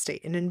real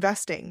estate and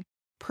investing,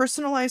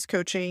 personalized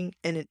coaching,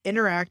 and an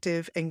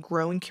interactive and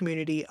growing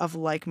community of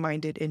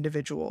like-minded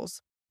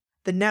individuals.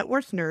 The Net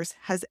Worth Nurse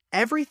has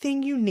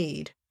everything you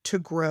need to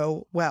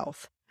grow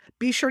wealth.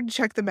 Be sure to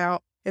check them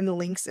out in the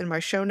links in my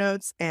show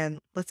notes, and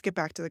let's get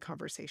back to the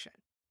conversation.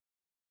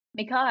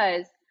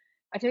 Because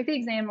I took the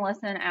exam in less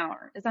than an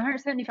hour. It's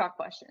 175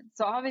 questions.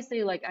 So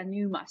obviously, like, I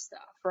knew my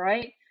stuff,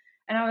 right?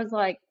 And I was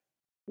like,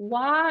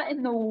 why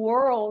in the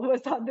world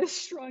was I this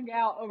strung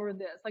out over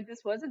this? Like,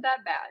 this wasn't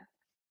that bad.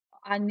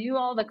 I knew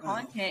all the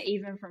content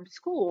even from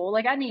school.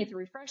 Like, I needed to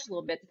refresh a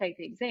little bit to take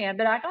the exam,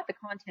 but I got the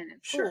content in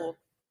school. Sure.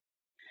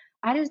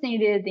 I just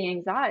needed the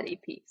anxiety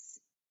piece.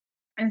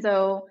 And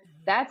so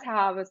that's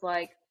how I was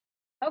like,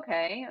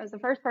 okay, I was the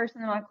first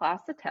person in my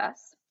class to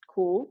test.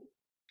 Cool.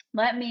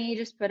 Let me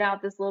just put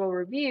out this little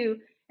review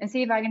and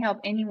see if I can help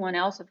anyone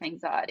else with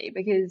anxiety.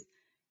 Because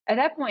at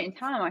that point in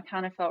time, I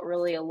kind of felt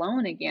really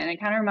alone again. It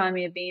kind of reminded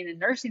me of being in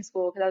nursing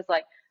school because I was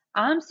like,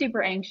 I'm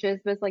super anxious,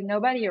 but it's like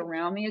nobody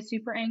around me is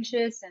super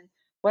anxious. And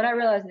what I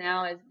realize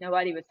now is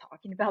nobody was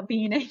talking about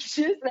being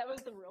anxious. That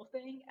was the real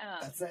thing.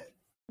 That's it.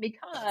 Because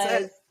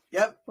That's it.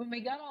 Yep. when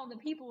we got all the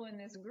people in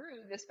this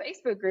group, this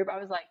Facebook group, I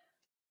was like,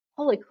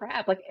 holy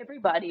crap, like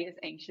everybody is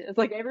anxious.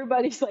 Like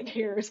everybody's like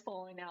hair is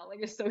falling out.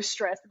 Like is so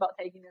stressed about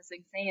taking this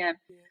exam.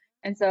 Yeah.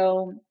 And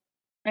so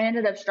I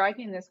ended up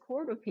striking this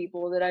chord with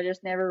people that I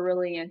just never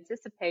really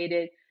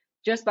anticipated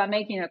just by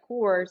making a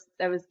course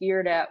that was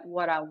geared at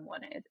what I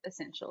wanted,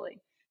 essentially.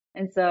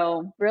 And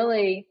so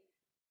really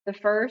the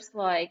first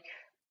like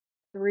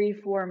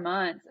 3-4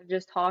 months of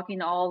just talking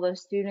to all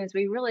those students,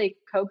 we really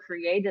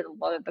co-created a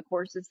lot of the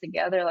courses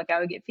together. Like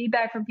I would get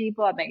feedback from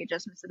people, I'd make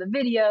adjustments to the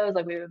videos,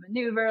 like we would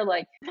maneuver.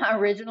 Like my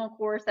original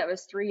course that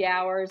was 3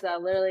 hours, I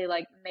literally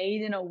like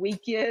made in a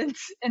weekend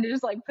and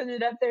just like put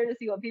it up there to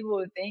see what people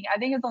would think. I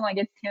think it's on like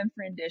its 10th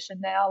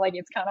rendition now. Like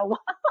it's kind of wild.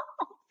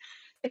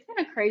 It's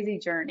been a crazy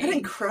journey. An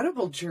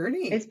incredible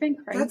journey. It's been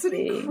crazy. That's an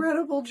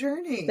incredible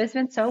journey. It's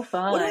been so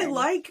fun. What I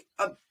like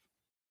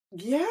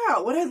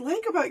what I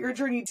like about your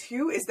journey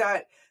too is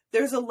that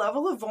there's a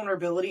level of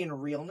vulnerability and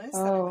realness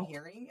that I'm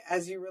hearing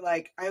as you were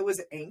like, I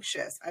was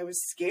anxious. I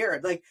was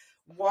scared. Like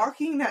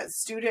walking that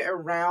student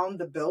around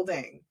the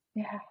building.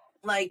 Yeah.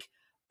 Like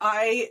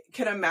I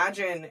can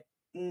imagine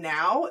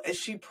now as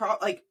she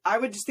I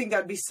would just think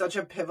that'd be such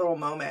a pivotal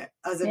moment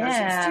as a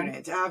nursing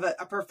student to have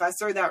a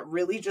professor that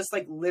really just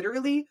like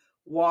literally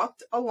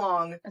walked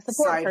along a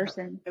support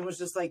person and was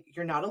just like,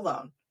 you're not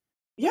alone.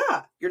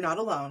 Yeah, you're not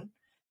alone.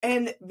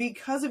 And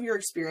because of your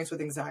experience with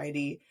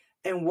anxiety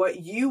and what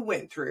you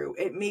went through,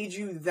 it made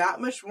you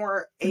that much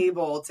more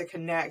able to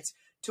connect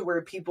to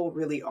where people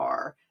really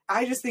are.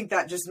 I just think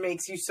that just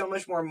makes you so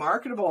much more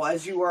marketable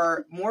as you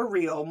are more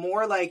real,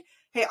 more like,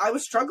 hey, I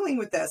was struggling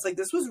with this. Like,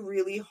 this was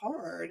really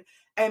hard.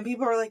 And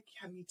people are like,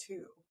 yeah, me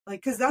too.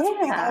 Like, because that's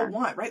what we all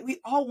want, right? We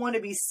all want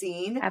to be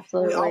seen.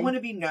 Absolutely. We all want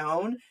to be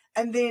known.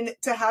 And then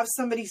to have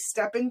somebody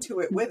step into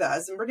it with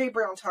us. And Brene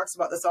Brown talks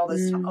about this all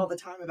the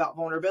time about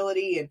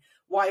vulnerability and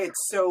why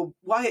it's so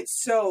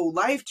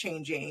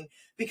life-changing,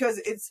 because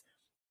it's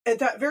at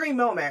that very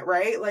moment,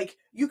 right? Like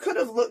you could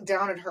have looked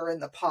down at her in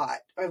the pot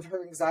of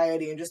her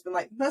anxiety and just been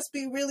like, must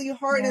be really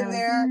hard in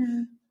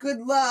there. Good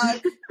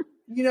luck.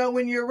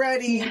 When you're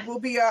ready, we'll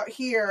be out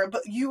here.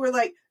 But you were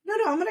like, no,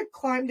 I'm going to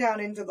climb down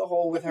into the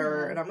hole with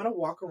her and I'm going to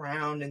walk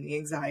around in the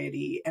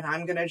anxiety and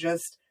I'm going to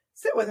just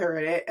sit with her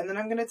in it. And then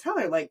I'm going to tell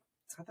her like,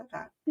 it's not that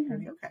bad. You're going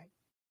to be okay.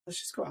 Let's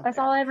just go out That's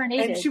there. all I ever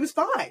needed. And she was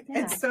fine. Yeah.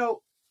 And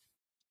so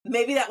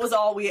maybe that was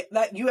all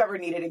that you ever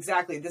needed.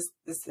 Exactly. This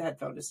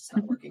headphone is just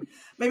not working.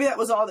 Maybe that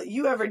was all that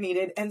you ever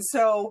needed. And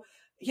so,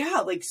 yeah,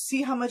 like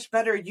see how much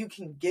better you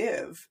can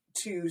give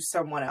to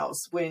someone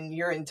else when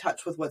you're in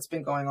touch with what's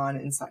been going on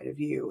inside of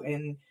you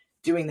and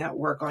doing that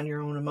work on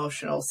your own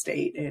emotional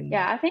state. And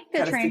I think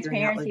the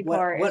transparency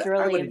part is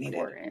really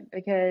important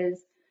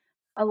because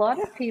a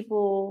lot of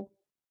people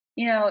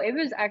it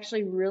was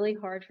actually really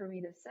hard for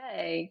me to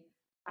say.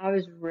 I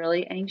was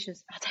really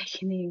anxious about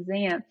taking the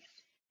exam.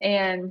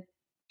 And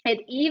it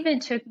even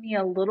took me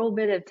a little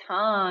bit of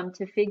time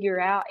to figure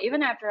out,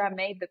 even after I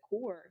made the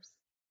course,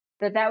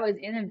 that that was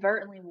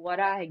inadvertently what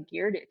I had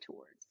geared it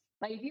towards.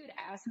 Like, if you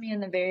had asked me in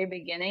the very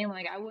beginning,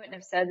 like, I wouldn't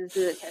have said this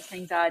is a test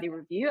anxiety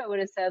review. I would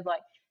have said,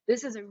 like,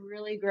 this is a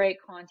really great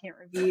content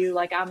review.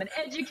 Like, I'm an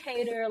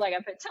educator. Like, I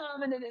put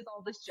time into this,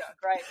 all this junk,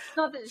 right?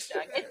 Not this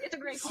junk. It's a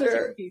great content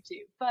Sure. review,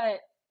 too. But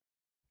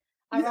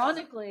Yeah.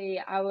 ironically,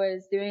 I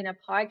was doing a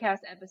podcast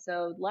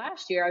episode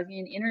last year. I was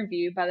being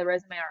interviewed by the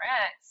Resume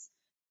RX,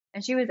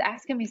 and she was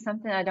asking me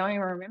something I don't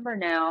even remember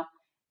now.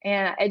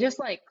 And it just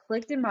like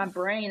clicked in my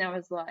brain. I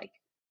was like,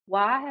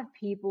 why have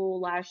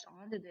people latched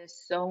onto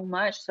this so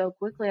much so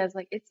quickly? I was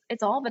like,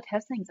 it's all the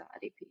test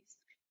anxiety piece.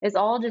 It's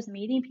all just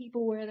meeting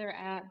people where they're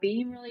at,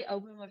 being really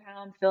open with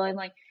how I'm feeling.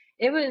 Like,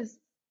 it was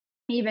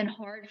even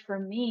hard for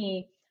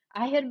me.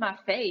 I hid my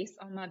face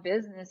on my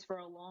business for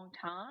a long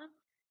time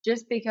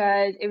just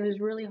because it was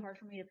really hard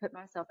for me to put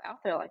myself out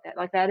there like that.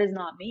 Like, that is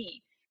not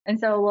me. And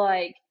so,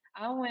 like,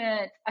 I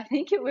went, I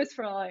think it was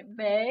from like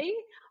May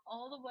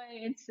all the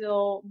way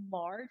until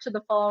March of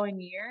the following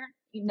year.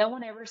 No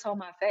one ever saw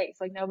my face.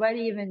 Like,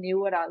 nobody even knew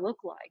what I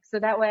looked like. So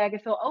that way I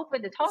could feel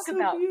open to talk So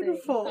about things.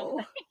 beautiful.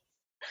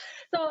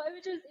 So it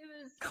was just,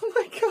 Oh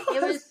my it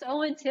gosh. was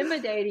so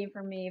intimidating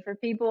for me. For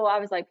people, I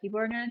was like, people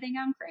are going to think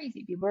I'm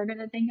crazy. People are going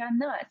to think I'm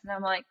nuts. And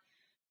I'm like,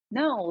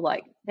 no,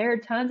 like, there are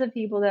tons of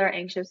people that are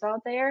anxious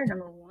out there,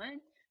 number one.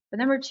 But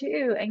number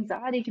two,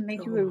 anxiety can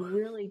make you a Oh,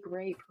 really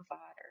great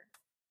provider.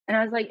 And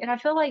I was like, and I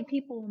feel like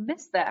people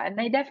miss that. And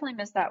they definitely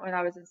missed that when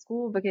I was in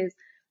school because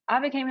I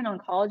became an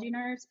oncology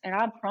nurse. And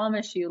I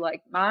promise you,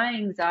 like, my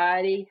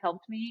anxiety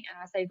helped me. And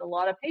I saved a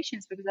lot of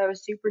patients because I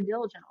was super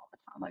diligent all the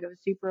time. Like, I was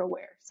super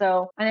aware.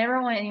 So I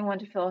never want anyone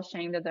to feel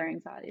ashamed of their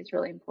anxiety. It's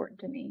really important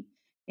to me.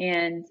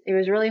 And it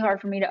was really hard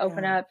for me to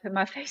open yeah. up, put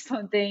my face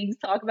on things,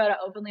 talk about it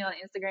openly on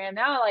Instagram.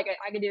 Now, like,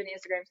 I could do an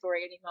Instagram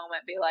story any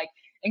moment, be like,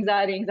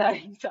 anxiety,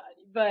 anxiety,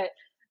 anxiety. But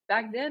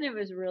back then, it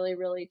was really,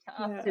 really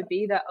tough Yeah. to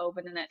be that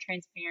open and that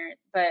transparent.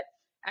 But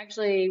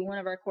actually, one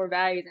of our core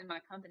values in my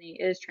company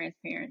is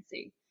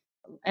transparency,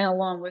 and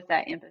along with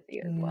that, empathy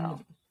as Mm.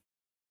 well.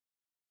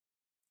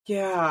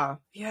 Yeah,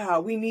 yeah,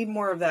 we need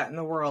more of that in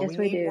the world. We Yes,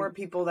 we need do. more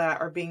people that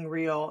are being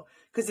real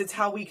because it's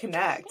how we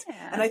connect. And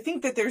Yeah. I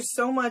think that there's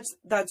so much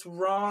that's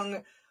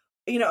wrong,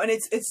 and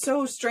it's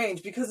so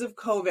strange because of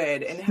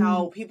COVID and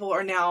how people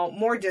are now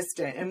more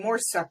distant and more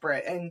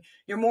separate, and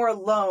you're more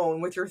alone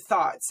with your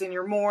thoughts and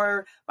you're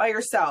more by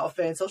yourself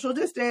and social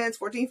distance,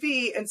 14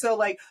 feet. And so,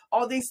 like,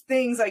 all these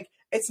things, like,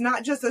 it's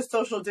not just a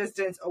social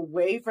distance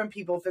away from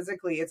people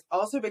physically, it's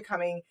also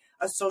becoming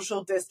a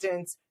social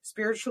distance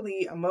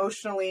spiritually,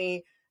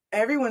 emotionally.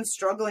 Everyone's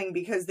struggling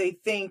because they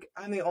think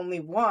I'm the only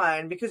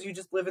one because you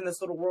just live in this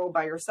little world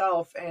by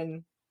yourself.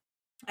 And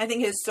I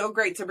think it's so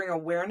great to bring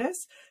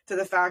awareness to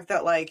the fact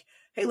that, like,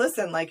 hey,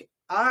 listen, like,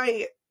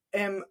 I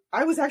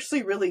was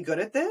actually really good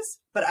at this,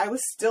 but I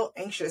was still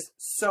anxious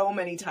so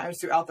many times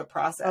throughout the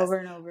process. Over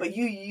and over. But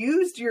you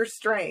used your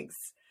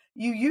strengths,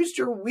 you used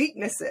your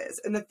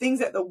weaknesses and the things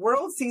that the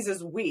world sees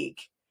as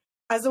weak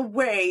as a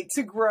way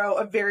to grow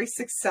a very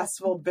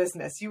successful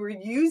business. You were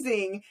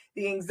using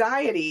the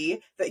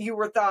anxiety that you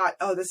were thought,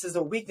 oh, this is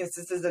a weakness,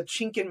 this is a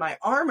chink in my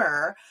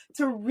armor,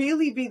 to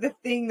really be the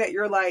thing that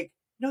you're like,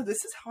 no,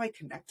 this is how I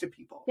connect to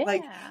people.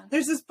 Like, Yeah.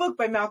 there's this book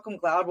by Malcolm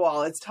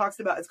Gladwell.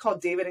 It's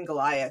called David and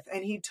Goliath.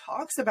 And he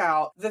talks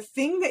about the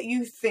thing that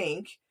you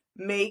think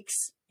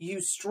makes you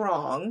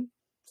strong.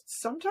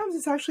 Sometimes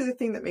it's actually the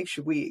thing that makes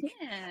you weak.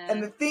 And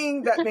Yeah. the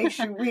thing that makes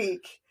you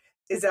weak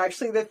is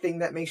actually the thing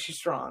that makes you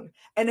strong.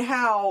 And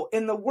how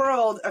in the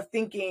world of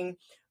thinking,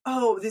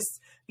 oh, this,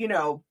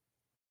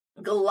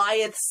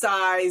 Goliath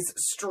size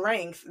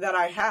strength that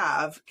I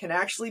have can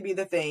actually be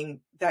the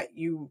thing that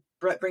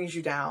brings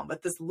you down.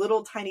 But this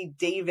little tiny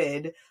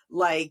David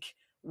like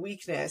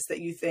weakness that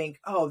you think,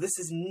 oh, this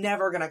is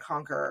never going to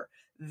conquer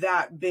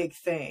that big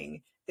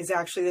thing, is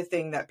actually the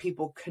thing that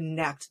people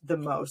connect the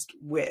most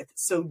with.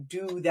 So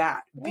do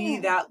that. Be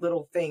Yeah. that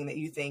little thing that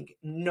you think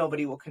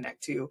nobody will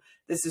connect to.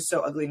 This is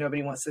so ugly,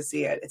 nobody wants to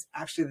see it. It's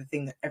actually the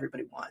thing that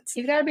everybody wants.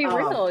 You've got to be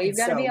real. And You've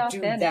got to be so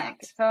do that.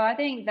 authentic. So I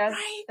think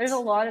Right? there's a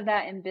lot of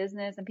that in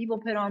business, and people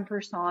put on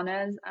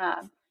personas.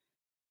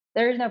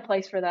 There's no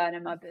place for that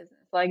in my business.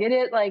 Like, it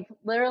is, like,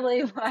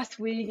 literally last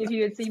week, if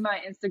you had seen my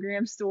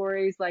Instagram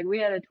stories, like, we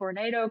had a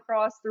tornado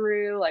cross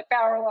through, like,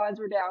 power lines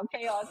were down,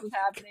 chaos was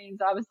happening.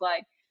 So I was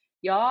like,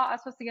 y'all, I'm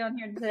supposed to get on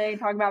here today and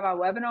talk about my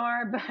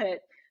webinar, but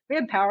we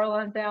have power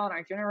lines down,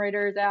 our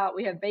generator's out,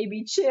 we have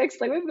baby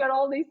chicks, like, we've got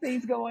all these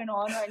things going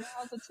on right now.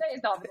 So today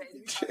is not the day to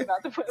be talking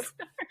about the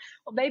webinar.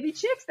 Well, baby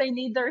chicks, they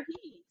need their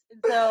heat.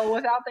 And so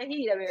without the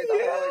heat, I mean, it's a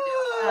whole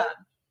other deal.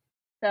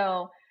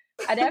 So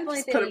I definitely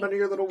Just think put them under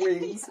your little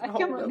wings. I And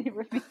come hold on them. here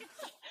with me.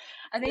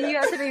 I think you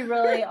have to be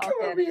really Come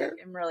over authentic here.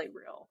 and really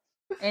real.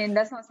 And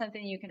that's not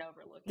something you can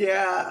overlook in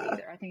Yeah. business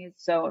either. I think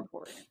it's so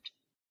important.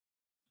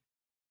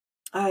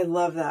 I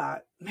love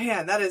that.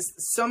 Man, that is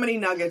so many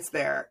nuggets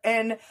there.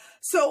 And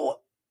so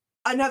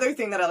another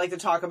thing that I like to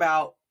talk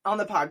about on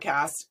the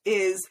podcast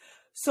is,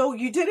 so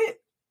you didn't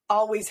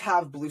always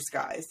have blue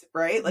skies,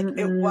 right? Like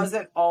it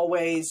wasn't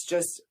always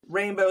just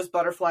rainbows,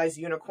 butterflies,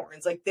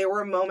 unicorns. Like there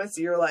were moments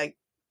you're like,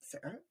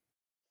 Sarah,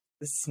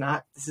 this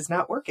is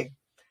not working.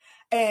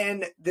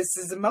 And this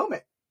is a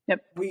moment.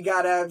 Yep. We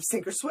gotta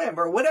sink or swim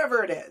or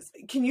whatever it is.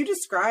 Can you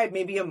describe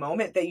maybe a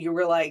moment that you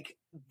were like,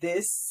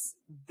 this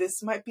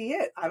might be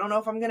it. I don't know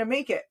if I'm gonna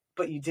make it,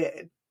 but you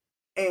did.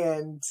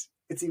 And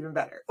it's even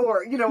better.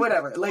 Or,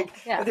 whatever. Like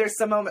if there's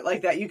some moment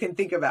like that you can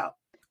think about.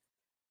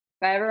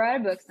 If I ever write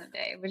a book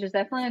someday, which is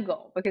definitely a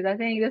goal, because I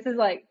think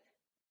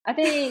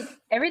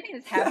everything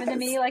that's happened to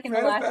me like in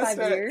the last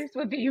 5 years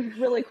would be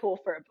really cool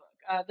for a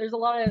book. There's a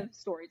lot of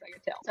stories I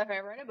could tell. So if I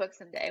write a book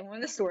someday, one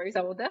of the stories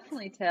I will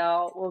definitely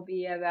tell will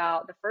be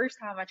about the first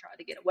time I tried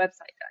to get a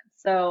website done.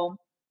 So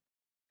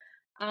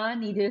I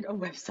needed a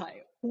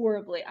website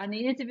horribly. I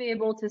needed to be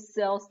able to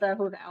sell stuff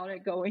without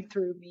it going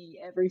through me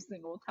every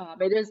single time.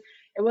 It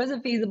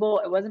wasn't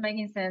feasible. It wasn't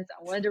making sense.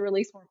 I wanted to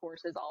release more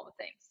courses, all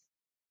the things.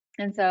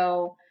 And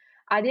so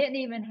I didn't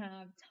even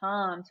have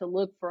time to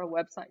look for a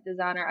website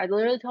designer. I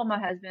literally told my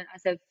husband, I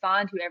said,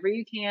 find whoever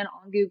you can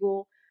on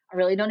Google. I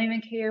really don't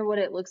even care what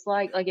it looks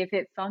like. Like if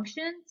it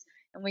functions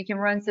and we can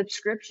run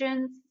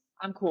subscriptions,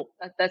 I'm cool.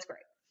 That's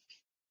great.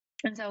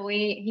 And so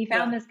he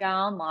found this guy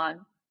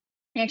online.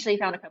 He actually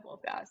found a couple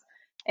of guys,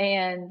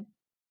 and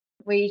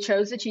we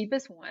chose the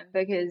cheapest one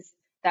because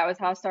that was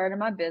how I started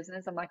my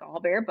business. I'm like all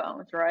bare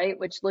bones, right?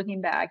 Which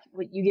looking back,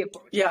 what you get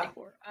for what you pay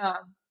for.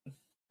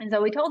 And so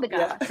we told the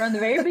guy from the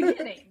very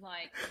beginning,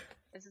 like,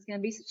 this is going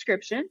to be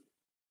subscription.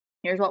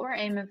 Here's what we're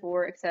aiming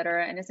for,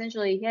 etc. And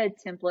essentially he had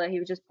a template. He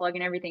was just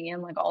plugging everything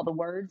in, like all the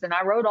words. And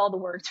I wrote all the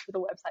words for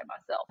the website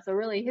myself. So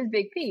really his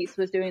big piece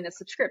was doing the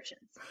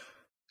subscriptions.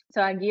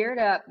 So I geared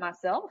up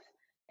myself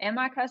and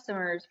my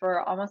customers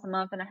for almost a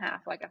month and a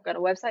half. Like I've got a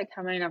website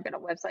coming. I've got a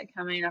website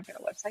coming. I've got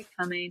a website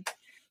coming.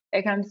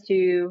 It comes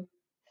to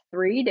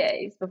 3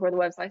 days before the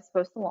website's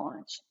supposed to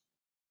launch.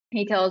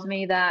 He tells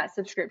me that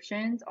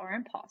subscriptions are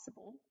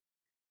impossible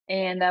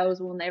and those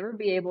will never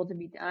be able to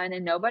be done.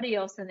 And nobody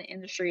else in the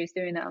industry is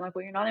doing that. I'm like,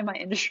 well, you're not in my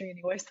industry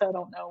anyway, so I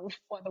don't know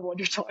what in the world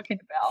you're talking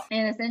about.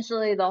 And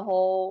essentially the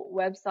whole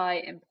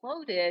website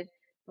imploded.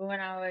 But when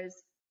I was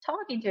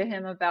talking to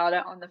him about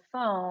it on the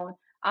phone,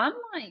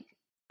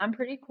 I'm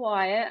pretty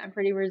quiet. I'm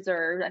pretty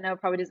reserved. I know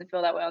it probably doesn't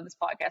feel that way on this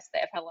podcast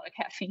today. I've had a lot of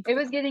caffeine. It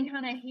was getting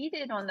kind of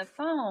heated on the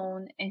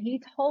phone. And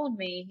he told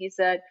me, he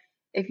said,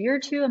 if you're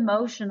too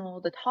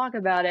emotional to talk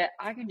about it,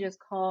 I can just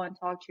call and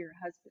talk to your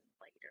husband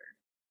later.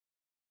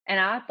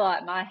 And I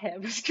thought my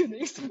head was going to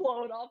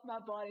explode off my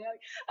body. Like,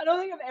 I don't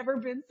think I've ever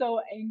been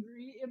so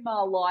angry in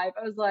my life.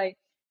 I was like,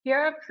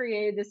 here I've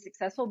created this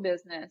successful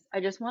business. I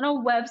just want a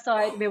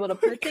website to be able to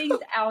put things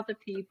out to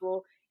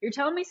people. You're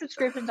telling me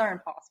subscriptions are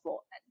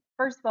impossible.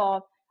 First of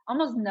all,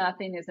 almost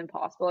nothing is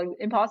impossible. Like,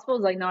 impossible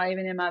is like not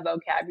even in my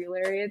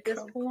vocabulary at this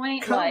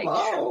point. Like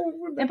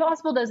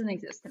impossible doesn't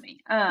exist to me.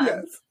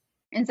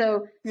 And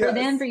so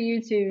for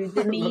you to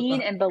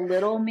demean and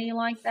belittle me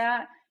like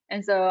that.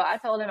 And so I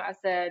told him, I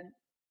said,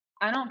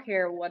 I don't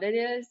care what it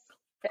is.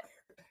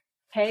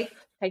 Take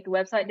the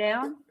website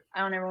down. I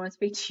don't ever want to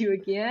speak to you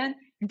again.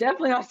 I'm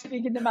definitely not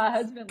speaking to my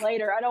husband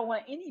later. I don't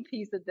want any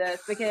piece of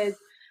this because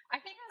I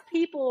can't have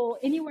people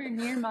anywhere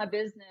near my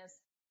business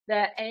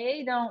that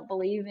A, don't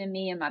believe in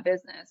me and my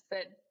business,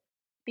 but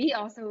B,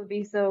 also would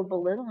be so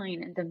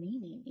belittling and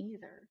demeaning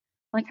either.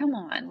 Like, come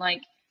on,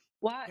 like,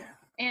 why? Yeah.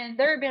 And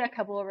there have been a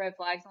couple of red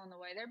flags on the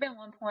way. There have been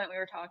one point we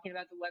were talking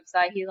about the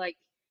website. He like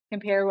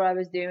compared what I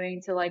was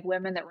doing to like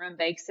women that run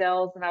bake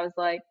sales, and I was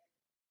like,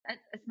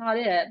 that's not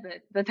it,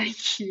 but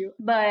thank you.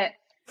 But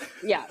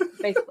yeah,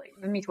 basically,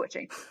 me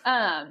twitching.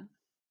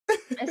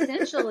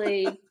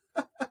 Essentially,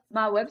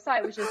 my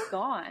website was just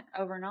gone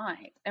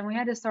overnight, and we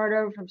had to start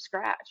over from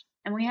scratch,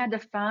 and we had to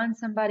find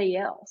somebody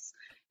else.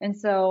 And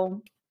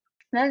so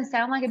that doesn't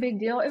sound like a big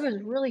deal. It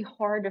was really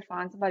hard to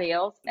find somebody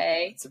else.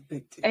 A, it's a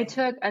big deal. It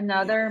took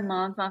another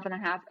month and a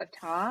half of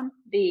time.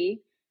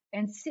 B,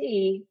 and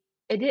C,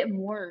 it didn't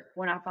work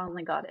when I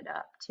finally got it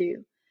up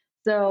too.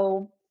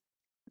 So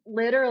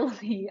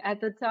literally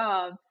at the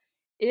time,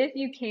 if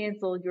you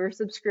canceled your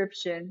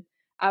subscription,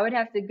 I would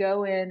have to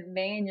go in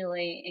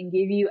manually and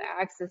give you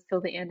access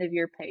till the end of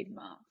your paid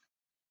month.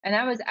 And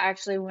that was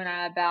actually when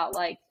I about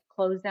like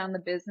closed down the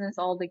business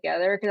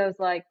altogether, because I was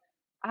like,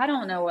 I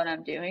don't know what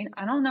I'm doing.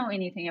 I don't know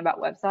anything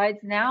about websites.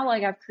 Now,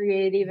 like I've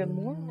created even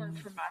more work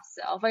for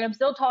myself. Like I'm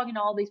still talking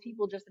to all these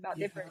people just about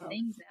different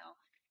things now.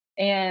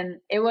 And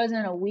it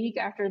wasn't a week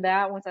after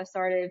that, once I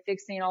started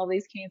fixing all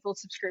these canceled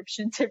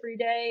subscriptions every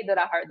day, that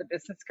I hired the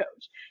business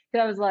coach.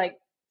 Because I was like,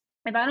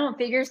 if I don't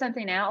figure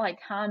something out, like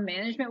time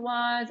management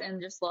wise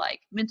and just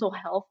like mental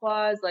health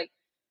wise, like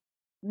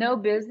no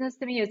business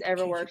to me has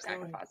ever worth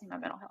sacrificing my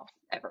mental health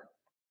ever.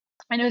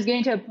 And it was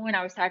getting to a point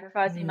I was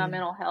sacrificing my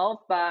mental health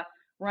by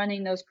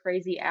running those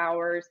crazy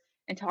hours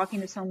and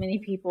talking to so many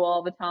people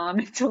all the time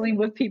and dealing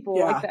with people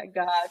like that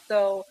guy.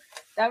 So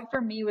that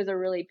for me was a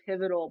really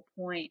pivotal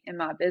point in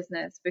my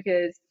business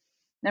because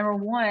number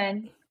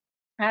one,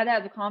 I had to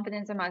have the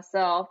confidence in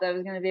myself that I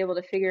was going to be able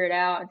to figure it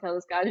out and tell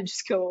this guy to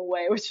just go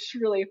away, which is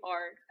really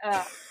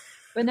hard.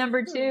 But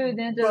number two,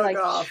 then to Bug like,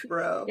 off,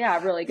 bro.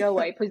 yeah, really go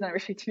away. Please don't ever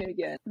speak to me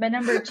again. But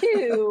number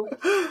two,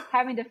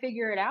 having to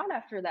figure it out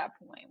after that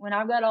point when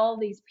I've got all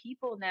these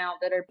people now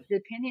that are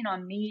depending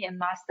on me and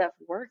my stuff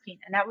working.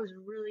 And that was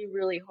really,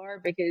 really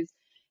hard because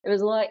it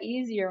was a lot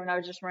easier when I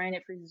was just running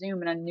it for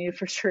Zoom and I knew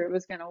for sure it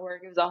was going to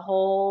work. It was a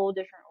whole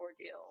different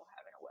ordeal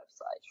having a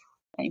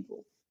website.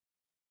 Painful.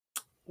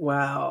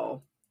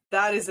 Wow.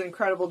 That is an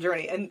incredible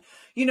journey. And,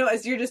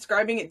 as you're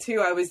describing it too,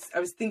 I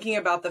was thinking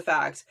about the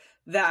fact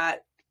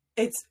that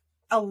it's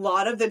a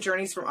lot of the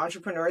journeys from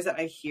entrepreneurs that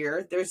I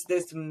hear, there's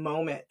this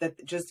moment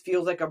that just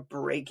feels like a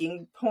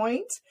breaking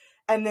point.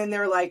 And then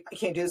they're like, I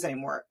can't do this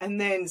anymore.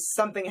 And then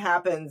something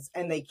happens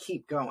and they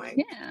keep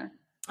going. Yeah.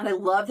 And I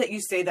love that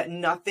you say that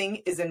nothing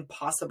is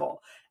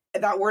impossible.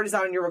 That word is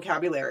not in your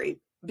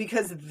vocabulary,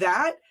 because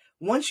that,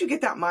 once you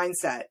get that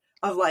mindset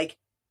of like,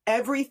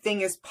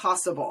 everything is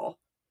possible,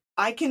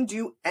 I can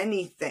do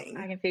anything.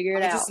 I can figure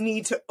it out. I just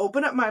need to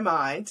open up my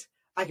mind.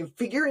 I can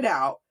figure it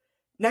out.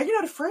 Now you're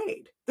not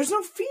afraid. There's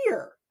no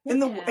fear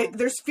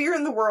there's fear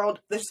in the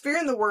world. There's fear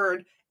in the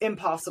word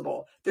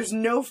impossible. There's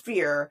no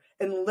fear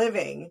in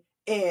living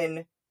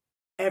in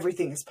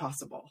everything is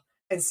possible.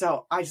 And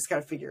so I just got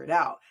to figure it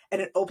out.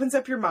 And it opens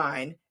up your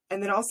mind.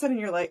 And then all of a sudden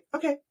you're like,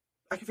 okay,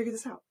 I can figure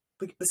this out.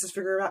 This is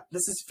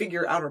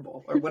figure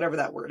outable, or whatever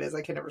that word is.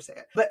 I can never say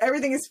it, but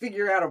everything is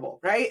figure outable.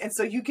 Right. And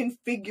so you can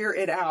figure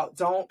it out.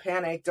 Don't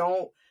panic.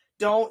 Don't,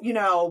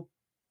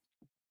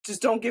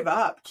 just don't give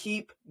up.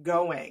 Keep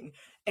going.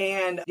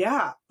 And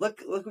yeah,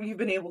 look what you've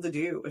been able to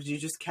do if you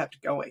just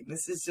kept going.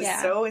 This is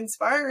just so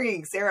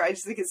inspiring, Sarah. I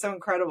just think it's so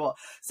incredible.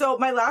 So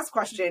my last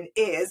question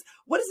is,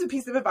 what is a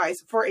piece of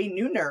advice for a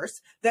new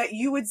nurse that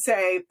you would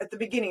say at the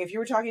beginning, if you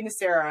were talking to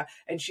Sarah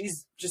and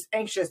she's just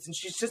anxious and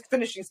she's just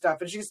finishing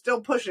stuff and she's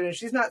still pushing and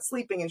she's not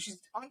sleeping and she's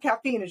on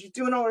caffeine and she's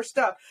doing all her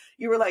stuff,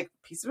 you were like,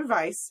 piece of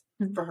advice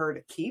for her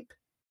to keep,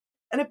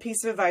 and a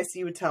piece of advice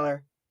you would tell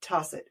her,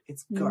 toss it.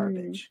 It's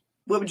garbage.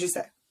 What would you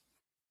say?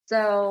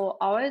 So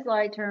I always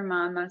like to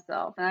remind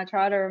myself, and I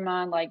try to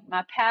remind like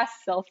my past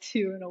self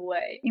too, in a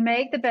way. You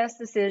make the best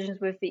decisions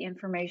with the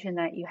information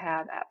that you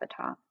have at the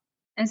time.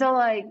 And so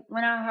like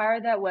when I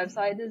hired that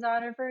website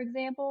designer, for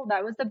example,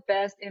 that was the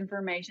best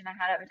information I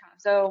had at the time.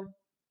 So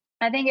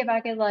I think if I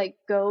could like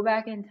go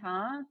back in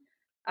time,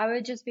 I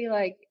would just be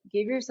like,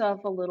 give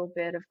yourself a little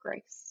bit of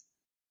grace.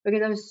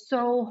 Because I was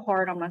so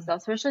hard on myself,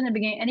 especially in the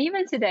beginning. And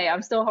even today,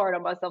 I'm still hard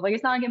on myself. Like,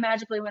 it's not like it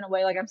magically went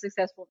away, like I'm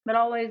successful. But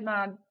always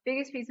my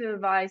biggest piece of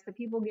advice to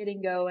people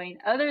getting going,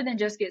 other than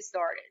just get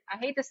started. I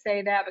hate to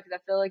say that because I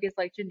feel like it's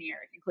like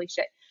generic and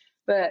cliche.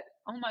 But,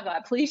 oh my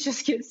God, please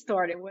just get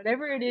started.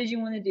 Whatever it is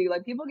you want to do.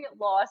 Like, people get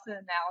lost in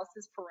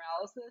analysis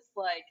paralysis.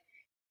 Like,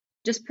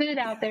 just put it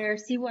out there,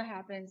 see what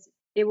happens.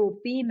 It will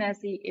be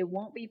messy. It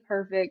won't be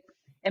perfect.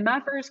 And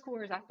my first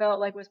course, I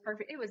felt like was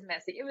perfect. It was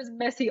messy. It was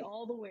messy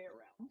all the way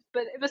around,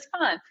 but it was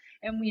fun.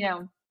 And,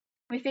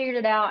 we figured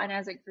it out. And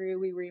as it grew,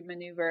 we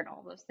remaneuvered and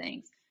all those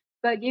things.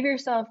 But give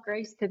yourself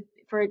grace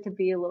for it to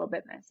be a little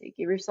bit messy.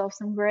 Give yourself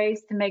some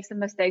grace to make some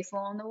mistakes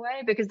along the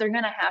way, because they're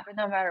going to happen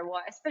no matter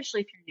what,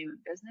 especially if you're new in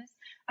business.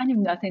 I knew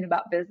nothing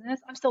about business.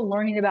 I'm still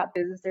learning about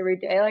business every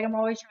day. Like, I'm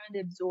always trying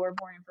to absorb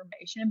more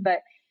information,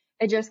 but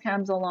it just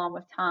comes along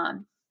with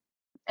time.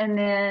 And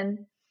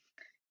then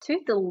to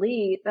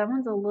delete, that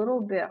one's a little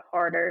bit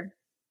harder.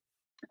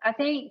 I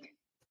think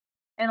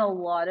in a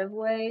lot of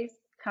ways,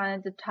 kind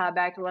of to tie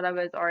back to what I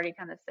was already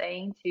kind of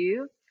saying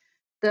too,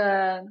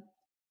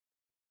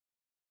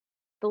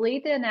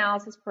 delete the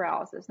analysis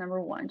paralysis, number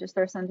one, just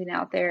throw something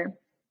out there,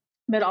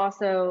 but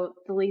also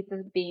delete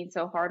the being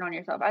so hard on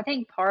yourself. I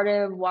think part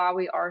of why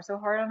we are so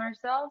hard on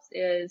ourselves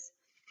is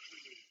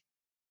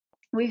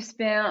we've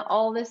spent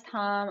all this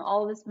time,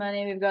 all this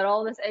money, we've got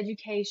all this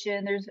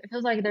education. It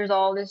feels like there's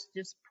all this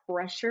just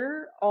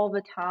pressure all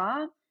the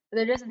time, but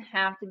there doesn't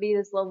have to be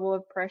this level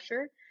of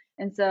pressure.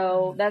 And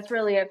so that's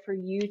really up for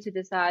you to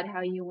decide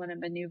how you want to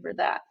maneuver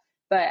that.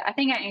 But I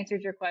think I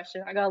answered your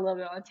question. I got a little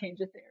bit on a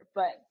tangent there,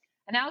 but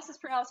analysis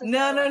paralysis.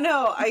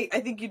 No. I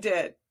think you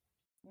did.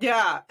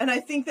 Yeah. And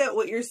I think that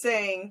what you're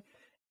saying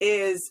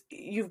is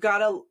you've got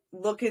to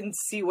look and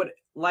see what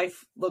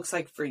life looks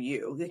like for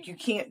you. Like, you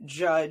can't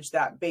judge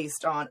that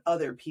based on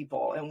other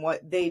people and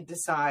what they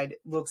decide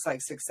looks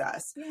like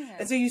success. Yeah,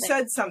 and so you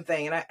said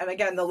something, and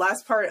again, the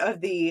last part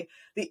of the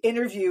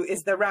interview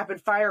is the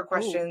rapid fire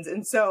questions. Ooh.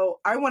 And so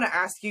I want to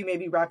ask you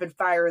maybe rapid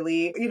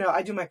firely,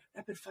 I do my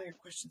rapid fire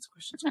questions.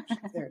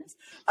 There it is.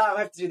 I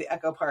have to do the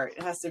echo part.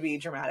 It has to be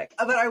dramatic.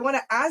 But I want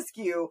to ask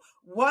you,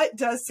 what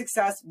does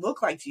success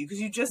look like to you?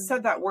 Because you just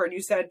said that word.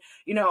 You said,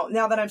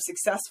 now that I'm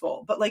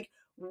successful, but like,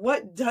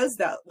 what does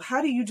that,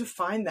 how do you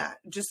define that?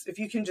 Just, if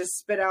you can just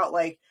spit out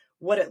like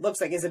what it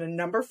looks like. Is it a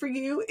number for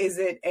you? Is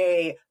it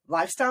a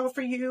lifestyle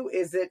for you?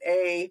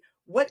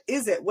 What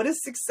is it? What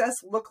does success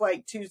look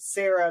like to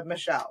Sarah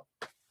Michelle?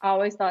 I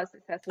always thought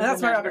success was and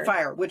that's my rapid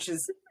fire, which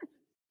is,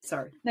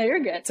 sorry. No, you're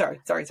good. Sorry.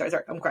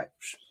 I'm quiet.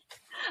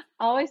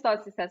 I always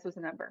thought success was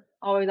a number.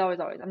 Always, always,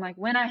 always. I'm like,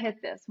 when I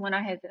hit this, when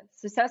I hit this.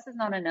 Success is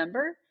not a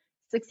number.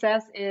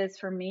 Success is,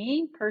 for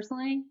me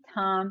personally,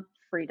 time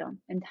freedom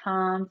and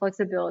time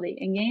flexibility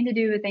and getting to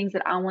do the things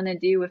that I want to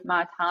do with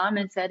my time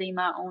and setting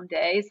my own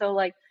day. So,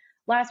 like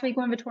last week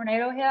when the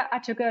tornado hit, I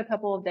took a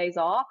couple of days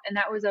off, and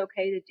that was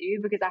okay to do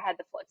because I had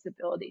the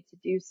flexibility to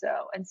do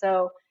so. And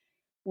so,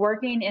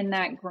 working in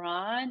that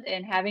grind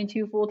and having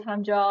two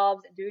full-time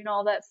jobs and doing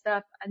all that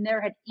stuff, I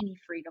never had any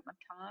freedom of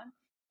time.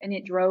 And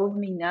it drove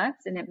me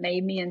nuts and it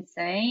made me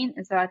insane.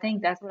 And so I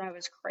think that's what I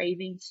was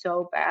craving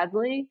so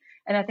badly.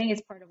 And I think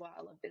it's part of why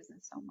I love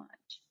business so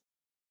much.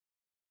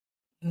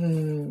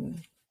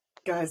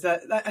 Guys,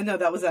 I know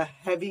that was a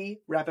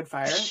heavy rapid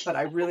fire, but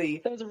I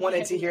really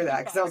wanted to hear that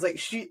because I was like,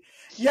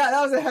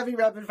 that was a heavy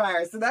rapid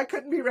fire. So that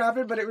couldn't be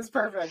rapid, but it was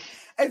perfect.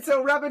 And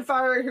so rapid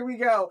fire, here we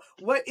go.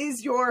 What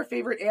is your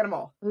favorite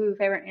animal? Ooh,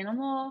 favorite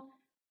animal?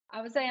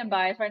 I would say I'm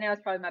biased right now.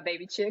 It's probably my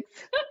baby chicks.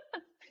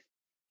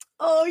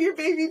 Oh, your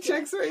baby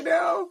chicks right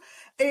now.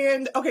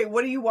 And okay,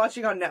 what are you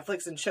watching on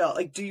Netflix and chill?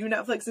 Like, do you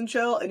Netflix and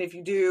chill? And if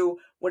you do,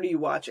 what are you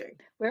watching?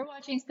 We're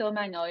watching Still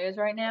Magnolias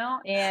right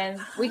now,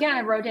 and we kind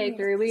of rotate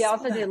through. We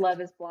also did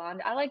Love is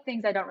Blind. I like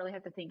things I don't really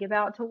have to think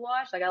about to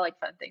watch. Like, I like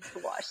fun things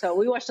to watch. So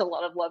we watched a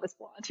lot of Love is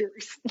Blind here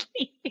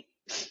recently.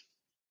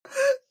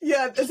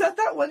 Yeah, is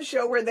that one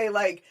show where they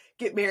like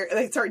get married,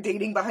 they start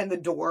dating behind the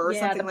door or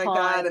something like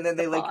that, and then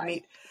they like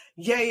meet?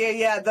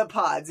 Yeah, the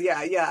pods.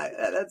 Yeah.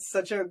 That's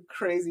such a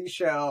crazy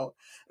show.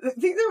 I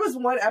think there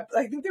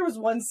was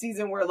one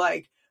season where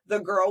like the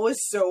girl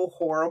was so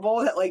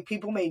horrible that like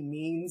people made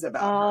memes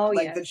about her.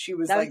 Like yes. that she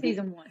was that like was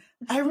season 1.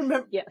 I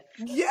remember. Yes.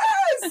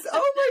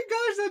 Oh my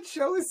gosh, that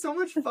show is so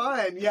much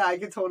fun. Yeah, I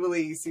could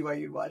totally see why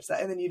you'd watch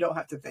that. And then you don't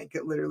have to think.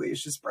 It literally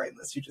is just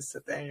brainless. You just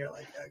sit there and you're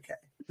like, okay,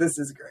 this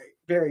is great.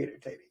 Very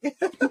entertaining.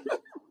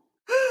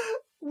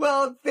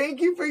 Well,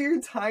 thank you for your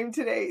time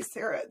today,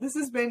 Sarah.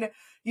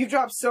 You've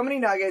dropped so many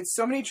nuggets,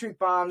 so many truth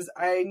bombs.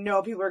 I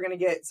know people are going to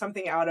get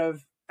something out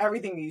of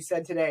everything that you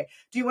said today.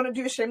 Do you want to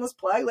do a shameless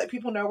plug? Let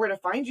people know where to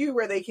find you,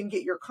 where they can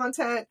get your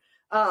content,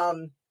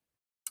 all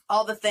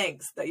the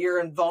things that you're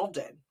involved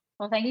in.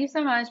 Well, thank you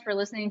so much for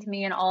listening to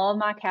me and all of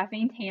my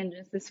caffeine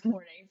tangents this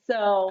morning.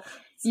 So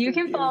you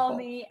can follow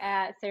me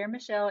at Sarah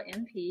Michelle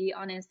MP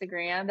on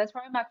Instagram. That's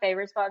probably my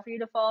favorite spot for you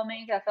to follow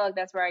me. I feel like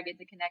that's where I get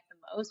to connect the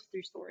most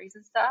through stories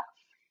and stuff.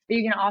 But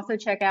you can also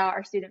check out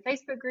our student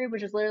Facebook group,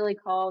 which is literally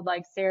called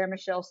like Sarah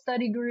Michelle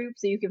Study Group.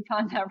 So you can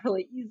find that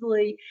really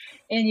easily.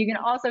 And you can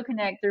also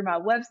connect through my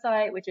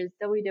website, which is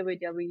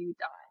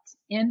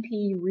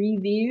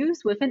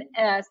www.mpreviews with an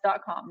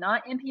S.com,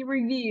 not MP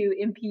Review,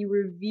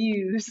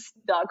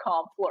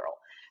 mpreviews.com, plural.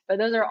 But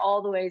those are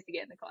all the ways to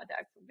get into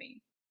contact with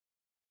me.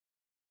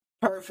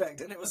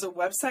 Perfect. And it was a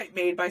website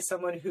made by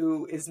someone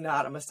who is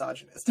not a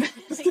misogynist.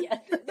 Yes,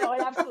 no,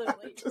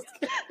 absolutely.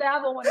 They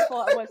have a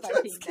wonderful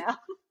website team now.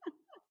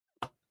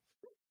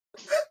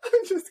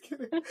 I'm just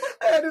kidding.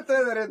 I had to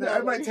throw that in there. No,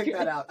 I might take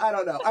that out. I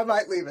don't know. I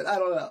might leave it. I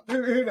don't know.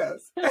 Who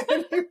knows?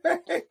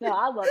 Anyway, no,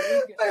 I love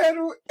it.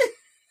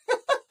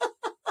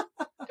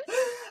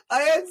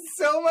 I had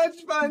so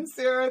much fun,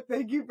 Sarah.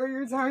 Thank you for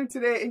your time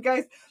today. And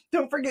guys,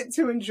 don't forget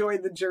to enjoy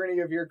the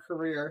journey of your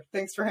career.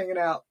 Thanks for hanging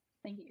out.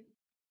 Thank you.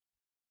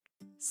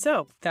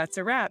 So that's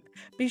a wrap.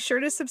 Be sure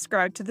to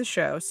subscribe to the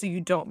show so you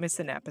don't miss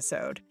an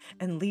episode.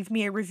 And leave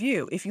me a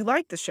review if you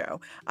like the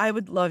show. I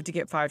would love to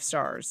get 5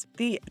 stars.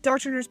 The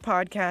Dr. Nurse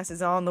Podcast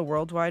is on the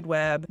World Wide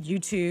Web,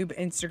 YouTube,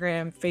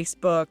 Instagram,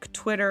 Facebook,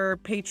 Twitter,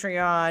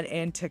 Patreon,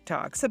 and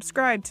TikTok.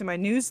 Subscribe to my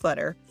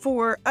newsletter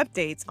for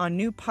updates on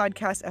new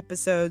podcast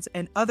episodes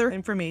and other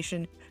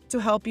information to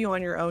help you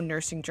on your own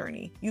nursing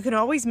journey. You can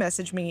always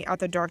message me at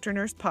the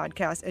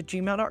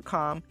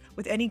drnursepodcast@gmail.com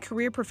with any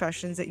career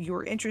professions that you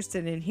are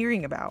interested in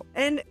hearing about.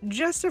 And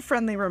just a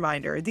friendly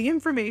reminder, the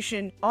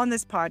information on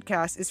this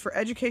podcast is for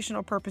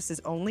educational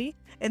purposes only,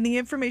 and the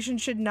information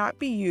should not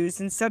be used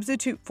in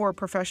substitute for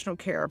professional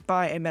care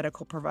by a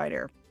medical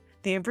provider.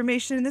 The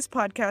information in this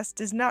podcast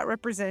does not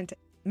represent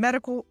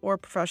medical or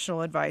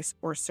professional advice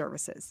or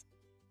services.